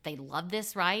because they love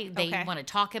this, right? They Okay. want to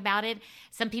talk about it.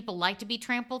 Some people like to be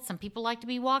trampled. Some people like to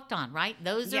be walked on, right?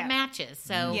 Those Yeah. are matches.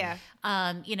 So, Yeah.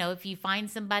 you know, if you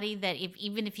find somebody that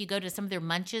even if you go to some of their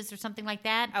munches or something like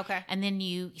that, Okay. and then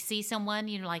you see someone,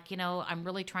 you're like, you know, I'm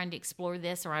really trying to explore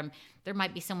this, or there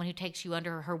might be someone who takes you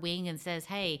under her wing and says,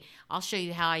 hey, I'll show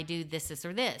you how I do this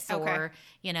or this. Okay. Or,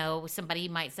 you know, somebody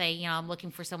might say, you know, I'm looking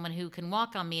for someone who can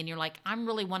walk on me, and you're like, I'm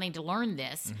really wanting to learn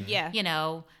this. Yeah. You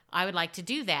know, I would like to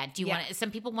do that. Do you Yeah. want it?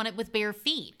 Some people want it with bare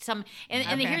feet. And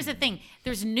Okay. here's the thing: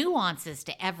 there's nuances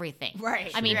to everything. Right,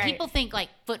 I mean, right. people think like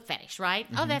foot fetish, right?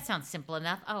 Oh, that sounds simple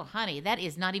enough. Oh, honey, that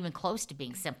is not even close to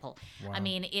being simple. I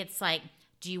mean, it's like,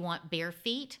 do you want bare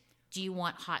feet? Do you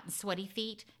want hot and sweaty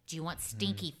feet? Do you want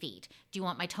stinky feet? Do you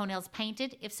want my toenails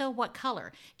painted? If so, what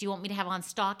color? Do you want me to have on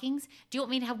stockings? Do you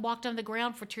want me to have walked on the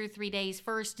ground for 2 or 3 days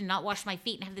first and not wash my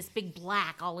feet and have this big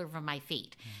black all over my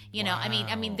feet? You know, I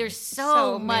mean, there's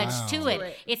so much much to to it.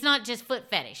 it. It's not just foot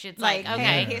fetish. It's like, Like,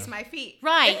 okay. hey, kiss my feet.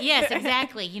 Right. Yes,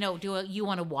 exactly. You know, do you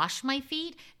want to wash my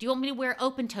feet? Do you want me to wear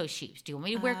open toe shoes? Do you want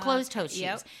me to wear closed toe shoes?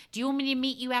 yep. Do you want me to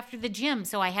meet you after the gym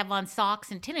so I have on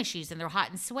socks and tennis shoes and they're hot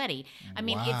and sweaty? I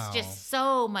mean, it's Wow. just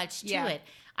so much to Yeah. it.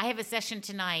 I have a session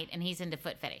tonight and he's into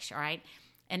foot fetish, all right?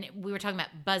 And we were talking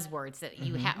about buzzwords that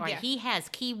you have, right? Yeah. He has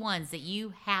key ones that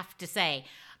you have to say.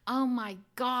 Oh my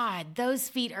God, those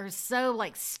feet are so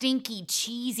like stinky,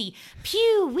 cheesy,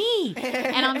 pew-wee.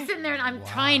 And I'm sitting there and I'm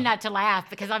trying not to laugh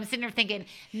because I'm sitting there thinking,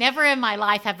 never in my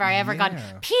life have I ever gone,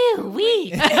 Yeah.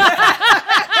 pew-wee. You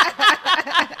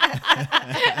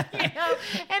know?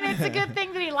 And it's a good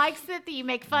thing that he likes it, that you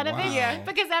make fun of it. Wow. Yeah.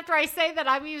 Because after I say that,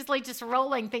 I'm usually just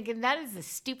rolling thinking, that is the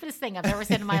stupidest thing I've ever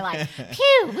said in my life.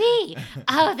 Pew-wee.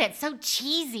 Oh, that's so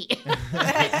cheesy.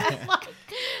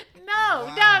 No,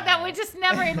 that would just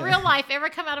never in real life ever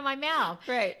come out of my mouth.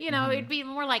 Right. You know, it'd be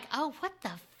more like, oh, what the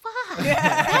fuck?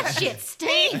 That shit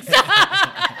stinks.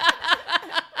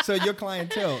 So your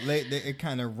clientele, it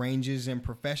kind of ranges in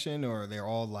profession, or they're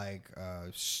all like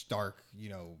stark, you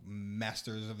know,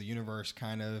 masters of the universe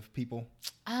kind of people?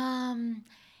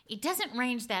 It doesn't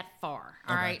range that far.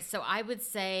 All Okay. right. So I would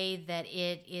say that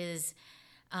it is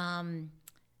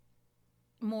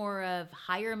more of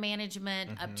higher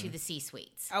management up to the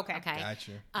C-suites. Okay. Okay.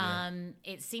 Gotcha. Yeah.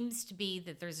 It seems to be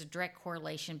that there's a direct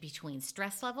correlation between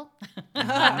stress level,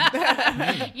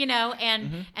 you know,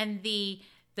 and the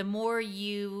the more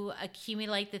you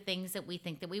accumulate the things that we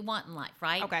think that we want in life,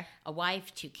 right? Okay. A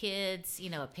wife, 2 kids,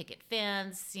 a picket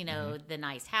fence, the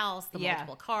nice house, the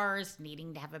multiple cars,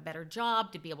 needing to have a better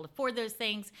job to be able to afford those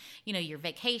things, your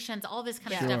vacations, all this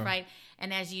kind of stuff, right?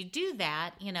 And as you do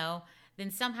that, then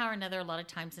somehow or another, a lot of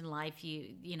times in life,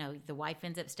 the wife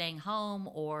ends up staying home,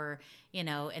 or,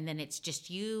 and then it's just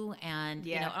you, and,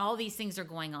 all these things are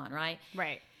going on, right?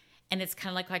 Right. And it's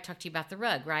kind of like I talked to you about the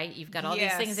rug, right? You've got all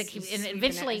these things that keep, and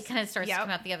eventually it kind of starts to come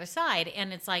out the other side.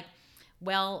 And it's like,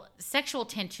 well, sexual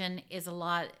tension is a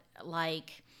lot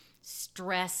like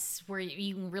stress, where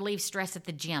you can relieve stress at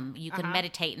the gym. You can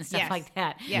meditate and stuff like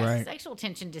that. Yes. Right. Sexual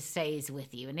tension just stays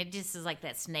with you. And it just is like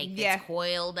that snake that's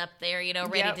coiled up there,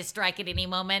 ready to strike at any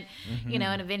moment,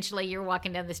 and eventually you're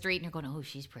walking down the street and you're going, oh,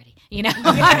 she's pretty,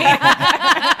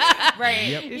 Right.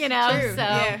 Yep. True.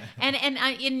 So,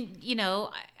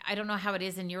 I don't know how it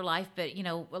is in your life, but,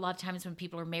 a lot of times when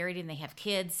people are married and they have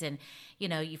kids, and,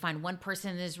 you find one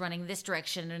person is running this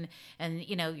direction, and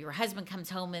your husband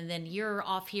comes home, and then you're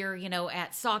off here,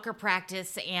 at soccer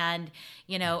practice, and,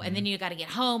 and then you got to get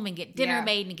home and get dinner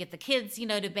made and get the kids,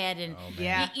 to bed. And,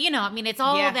 it's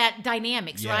all that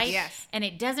dynamics, right? Yes. And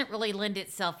it doesn't really lend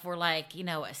itself for like,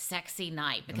 a sexy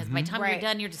night, because by the time you're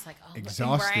done, you're just like, oh,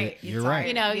 exhausted. Right. You're right.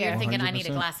 You're thinking, I need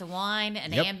a 100%. glass of wine,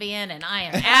 an Ambien, and I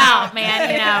am out,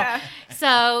 man,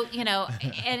 So,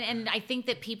 and I think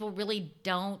that people really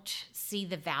don't see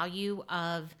the value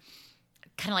of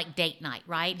kind of like date night,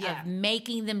 right? Yeah. Of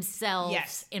making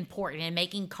themselves important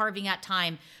and carving out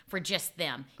time for just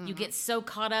them. You get so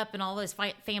caught up in all those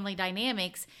family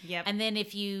dynamics. Yep. And then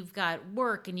if you've got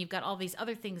work and you've got all these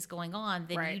other things going on,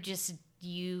 then you just,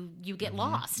 you get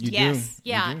lost. You Yes. do.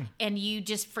 Yeah, You do. and you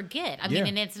just forget. I mean,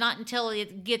 and it's not until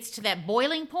it gets to that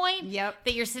boiling point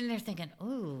that you're sitting there thinking,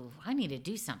 "Ooh, I need to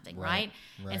do something," right?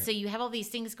 And so you have all these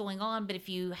things going on, but if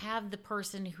you have the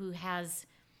person who has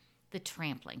the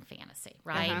trampling fantasy,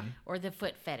 right? Or the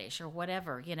foot fetish or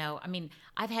whatever,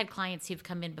 I've had clients who've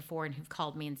come in before and who've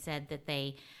called me and said that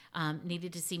they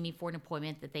needed to see me for an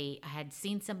appointment, that they had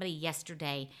seen somebody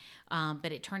yesterday,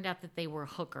 but it turned out that they were a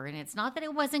hooker. And it's not that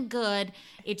it wasn't good,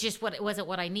 it just wasn't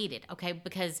what I needed, okay?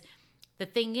 Because the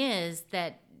thing is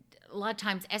that a lot of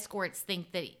times escorts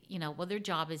think that, their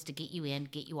job is to get you in,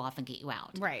 get you off, and get you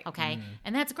out. Right. Okay?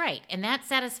 And that's great. And that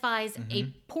satisfies a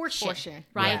portion,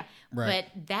 right? Yeah. Right.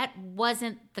 But that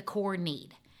wasn't the core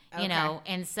need,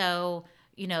 And so,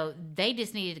 they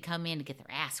just needed to come in and get their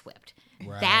ass whipped.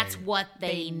 Right. That's what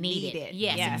they needed. needed.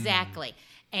 Yes, Yeah. exactly.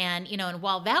 And, and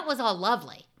while that was all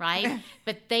lovely, right?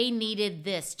 But they needed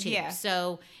this too. Yeah.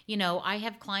 So, I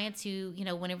have clients who,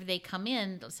 whenever they come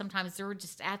in, sometimes they're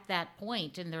just at that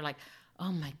point and they're like,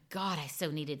 oh my God, I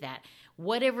so needed that.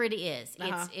 Whatever it is,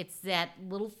 it's that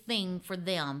little thing for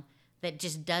them that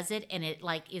just does it, and it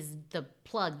like is the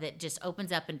plug that just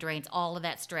opens up and drains all of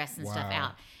that stress and stuff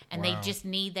out. And they just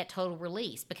need that total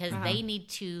release, because they need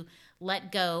to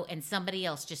let go and somebody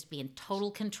else just be in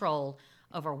total control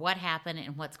over what happened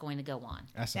and what's going to go on.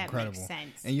 That's That incredible. makes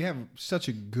sense. And you have such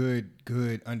a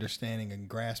good understanding and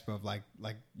grasp of like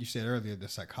you said earlier, the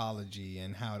psychology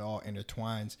and how it all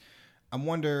intertwines. I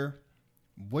wonder,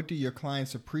 what do your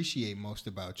clients appreciate most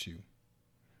about you?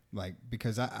 Like,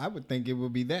 because I would think it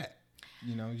would be that,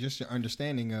 just your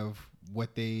understanding of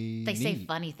what they need. Say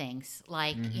funny things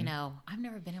like, I've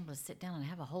never been able to sit down and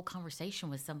have a whole conversation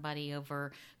with somebody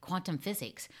over quantum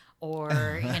physics, or,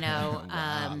 Wow,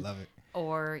 I love it.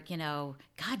 Or,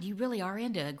 God, you really are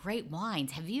into great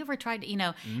wines. Have you ever tried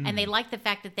to, and they like the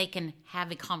fact that they can have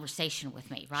a conversation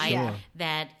with me, right? Sure.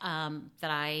 That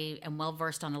I am well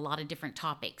versed on a lot of different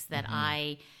topics, that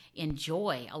I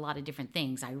enjoy a lot of different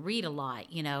things. I read a lot,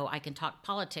 I can talk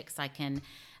politics. I can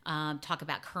talk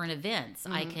about current events.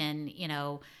 I can,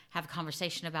 have a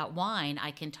conversation about wine.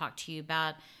 I can talk to you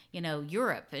about,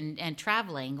 Europe and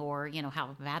traveling, or,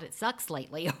 how bad it sucks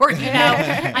lately, or,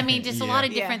 just a lot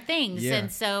of different things. Yeah.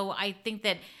 And so I think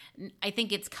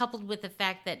it's coupled with the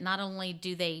fact that not only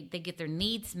do they get their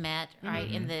needs met, right,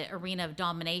 in the arena of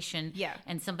domination,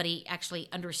 and somebody actually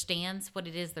understands what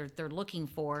it is they're looking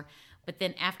for, but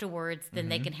then afterwards, then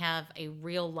they can have a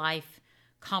real life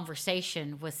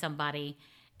conversation with somebody,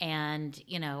 and,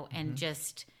 and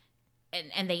just,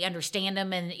 and they understand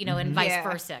them, and, and vice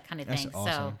versa kind of That's thing.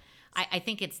 awesome. So I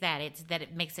think it's that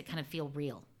it makes it kind of feel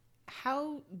real.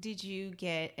 How did you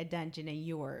get a dungeon in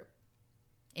Europe?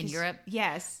 In Europe?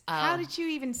 Yes. How did you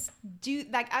even do,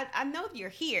 like, I know you're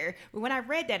here, but when I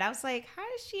read that, I was like, how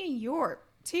is she in Europe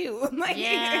too? Like,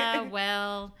 Yeah,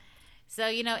 well, so,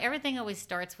 everything always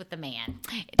starts with the man.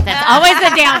 That's always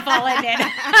the downfall, isn't it?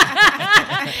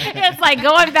 It's like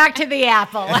going back to the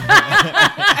apple.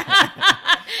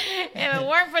 if it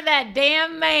weren't for that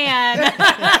damn man.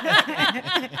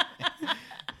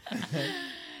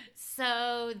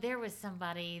 So there was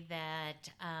somebody that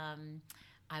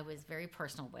I was very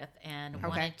personal with and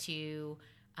wanted to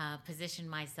position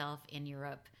myself in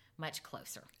Europe much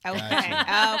closer. Okay.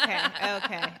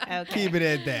 Keep it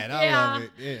at that. I love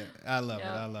it. Yeah, I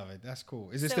love it. That's cool.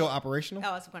 Is it still operational?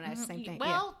 Oh, I was going to ask the same thing.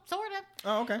 Well, sort of.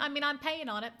 Oh, okay. I mean, I'm paying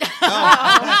on it.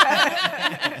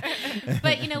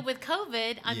 But, with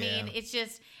COVID, I mean, it's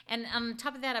just, and on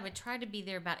top of that, I would try to be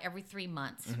there about every 3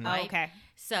 months, right? Oh, okay.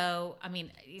 So, I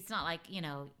mean, it's not like,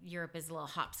 Europe is a little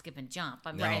hop, skip, and jump.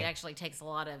 I mean, it actually takes a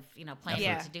lot of,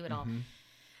 planning to do it all.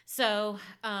 So,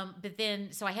 but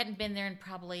then, so I hadn't been there in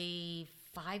probably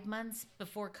 5 months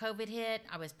before COVID hit.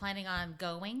 I was planning on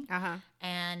going,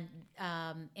 and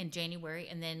in January,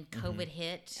 and then COVID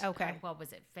hit. Okay, what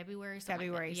was it? February,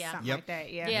 something like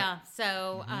that. Yeah. Yeah.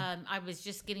 So I was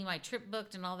just getting my trip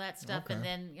booked and all that stuff, and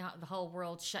then the whole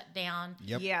world shut down.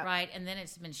 Yeah. Right, and then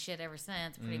it's been shit ever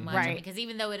since, pretty much. Right. Because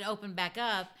even though it opened back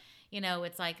up.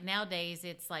 It's like nowadays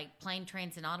it's like plane,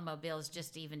 trains, and automobiles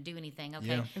just to even do anything. Okay.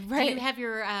 Yeah. Right. Do you have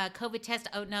your COVID test?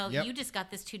 Oh, no, you just got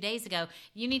this 2 days ago.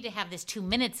 You need to have this 2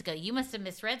 minutes ago. You must have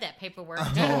misread that paperwork.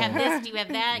 Do you have this? Do you have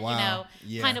that? Wow.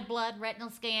 Kind of blood, retinal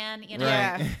scan,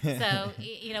 Right. So,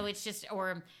 it's just,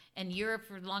 or in Europe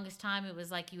for the longest time, it was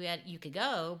like you could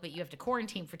go, but you have to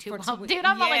quarantine for 2 months. Dude,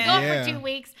 I'm only going for 2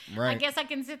 weeks. Right. I guess I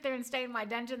can sit there and stay in my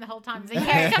dungeon the whole time. So you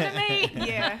can't come to me.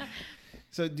 Yeah.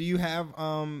 So do you have,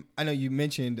 I know you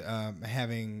mentioned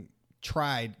having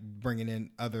tried bringing in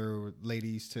other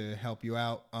ladies to help you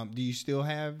out. Do you still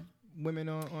have women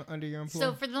on under your employ?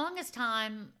 So for the longest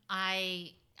time,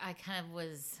 I kind of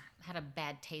had a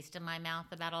bad taste in my mouth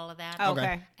about all of that.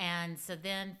 Okay. And so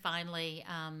then finally,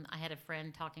 I had a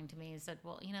friend talking to me and said,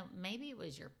 well, maybe it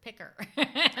was your picker.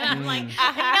 And I'm like,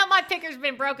 my picker's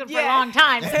been broken for a long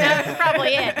time. So that's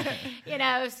probably it.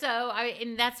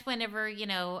 And that's whenever,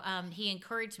 he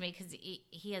encouraged me because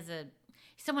he has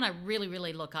someone I really,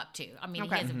 really look up to. I mean, he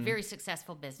has a very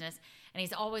successful business, and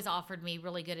he's always offered me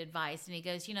really good advice. And he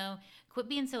goes, quit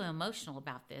being so emotional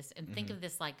about this and think of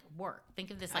this like work.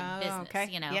 Think of this like business,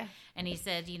 Yeah. And he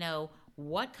said,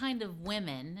 what kind of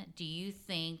women do you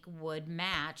think would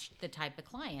match the type of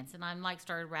clients? And I'm like,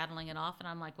 started rattling it off, and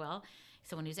I'm like, well,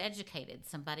 someone who's educated,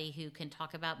 somebody who can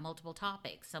talk about multiple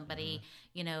topics, somebody,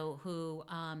 who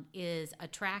is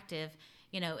attractive,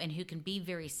 and who can be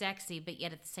very sexy, but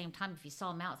yet at the same time, if you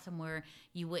saw him out somewhere,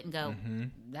 you wouldn't go,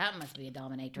 that must be a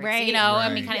dominatrix, right.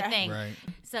 I mean, kind of thing. Right.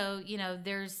 So,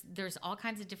 there's all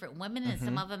kinds of different women, and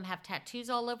some of them have tattoos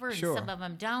all over, and Sure. some of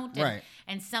them don't. Right.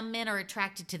 And some men are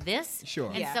attracted to this.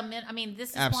 Sure. And some men, I mean,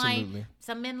 this is Absolutely. why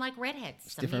some men like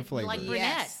redheads. Some different people like flavors.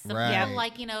 brunettes. Yes. Some Right. people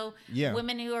like, Yeah.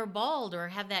 women who are bald or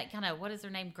have that kind of, what is her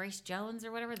name, Grace Jones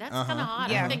or whatever. That's kind of hot.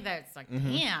 Yeah. I think that's like,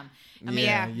 damn. I mean,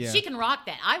 Yeah. she can rock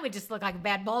that. I would just look like a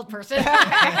bad bald person.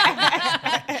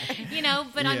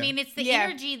 But I mean, it's the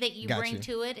energy that you bring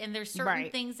to it, and there's certain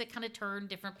things that kind of turn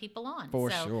different people on. For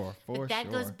sure. But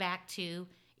that goes back to,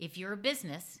 if you're a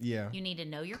business, you need to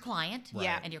know your client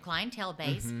and your clientele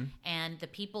base and the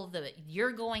people that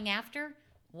you're going after.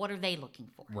 What are they looking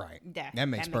for? Right. That makes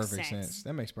makes perfect sense. sense.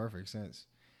 That makes perfect sense.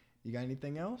 You got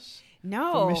anything else?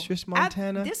 No. For Mistress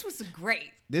Montana? This was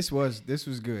great. This was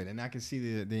good, and I can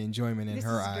see the enjoyment in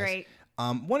her eyes. This is great.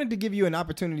 Wanted to give you an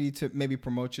opportunity to maybe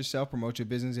promote yourself, promote your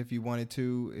business if you wanted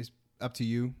to. It's up to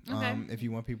you. Okay. If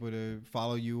you want people to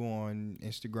follow you on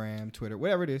Instagram, Twitter,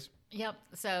 whatever it is. Yep.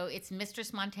 So it's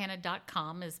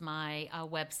mistressmontana.com is my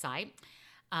website.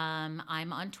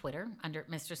 I'm on Twitter under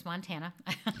Mistress Montana.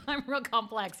 I'm real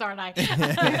complex, aren't I?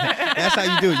 That's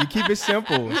how you do it. You keep it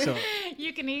simple. So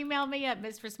you can email me at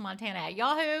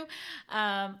mistressmontana@yahoo.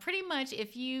 Pretty much,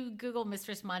 if you Google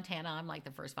Mistress Montana, I'm like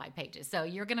the first 5 pages, so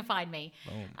you're gonna find me.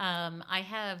 I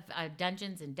have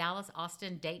dungeons in Dallas,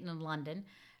 Austin, Dayton, and London.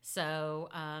 So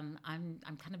I'm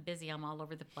kind of busy. I'm all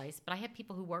over the place, but I have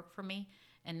people who work for me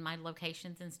and my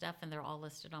locations and stuff, and they're all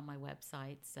listed on my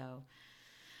website. So.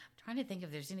 Trying to think if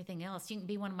there's anything else. You can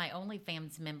be one of my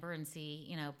OnlyFans member and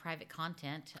see, private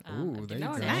content. Ooh, there you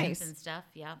go. Nice. And stuff.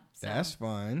 Yeah. So, that's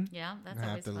fun. Yeah, that's I have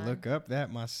always to fun. look up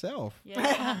that myself.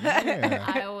 Yeah. Yeah.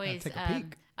 I always take a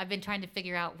peek. I've been trying to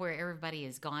figure out where everybody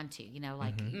has gone to.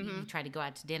 Like you try to go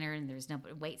out to dinner and there's no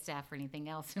wait staff or anything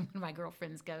else. And one of my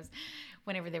girlfriends goes,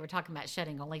 whenever they were talking about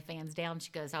shutting OnlyFans down, she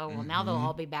goes, "Oh well, now they'll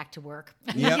all be back to work."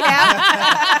 Yep. Yeah.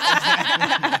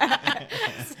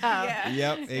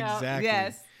 Yep. Exactly.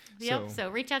 Yes. Yep. So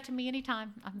reach out to me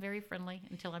anytime. I'm very friendly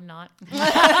until I'm not.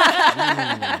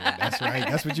 That's right.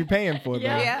 That's what you're paying for, though.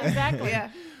 Yeah, exactly.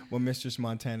 Yeah. Well, Mistress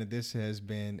Montana, this has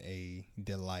been a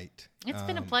delight. It's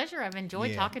been a pleasure. I've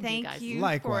enjoyed talking to you guys. Thank you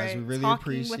Likewise, for we really talking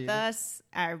appreciate with it. us.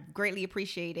 I greatly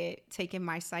appreciate it. Taking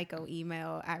my psycho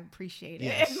email, I appreciate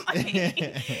Yes. it. Like,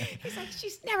 he's like,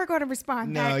 she's never going to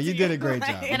respond back No, to you did a great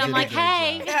job. And You I'm did a like, great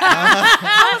hey. job.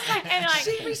 I was like, and like,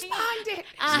 She responded.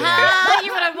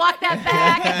 you would have walked that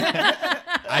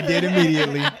back. I did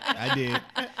immediately. I did.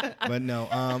 But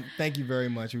no, thank you very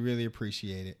much. We really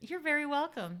appreciate it. You're very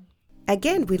welcome.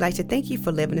 Again, we'd like to thank you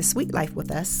for living a sweet life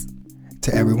with us.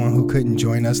 To everyone who couldn't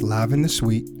join us live in the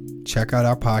suite, check out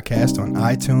our podcast on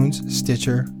iTunes,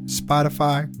 Stitcher,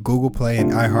 Spotify, Google Play,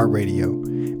 and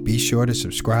iHeartRadio. Be sure to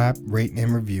subscribe, rate,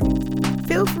 and review.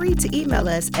 Feel free to email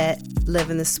us at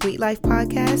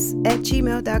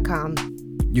livingthesweetlifepodcast@gmail.com.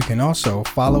 You can also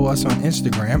follow us on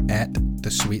Instagram at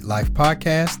The Sweet Life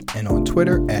Podcast and on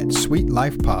Twitter at Sweet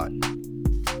Life Pod.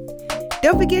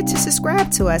 Don't forget to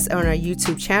subscribe to us on our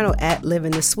YouTube channel at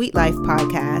Living the Sweet Life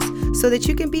Podcast so that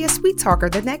you can be a sweet talker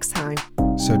the next time.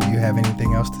 So do you have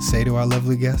anything else to say to our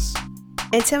lovely guests?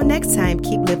 Until next time,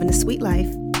 keep living the sweet life.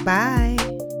 Bye.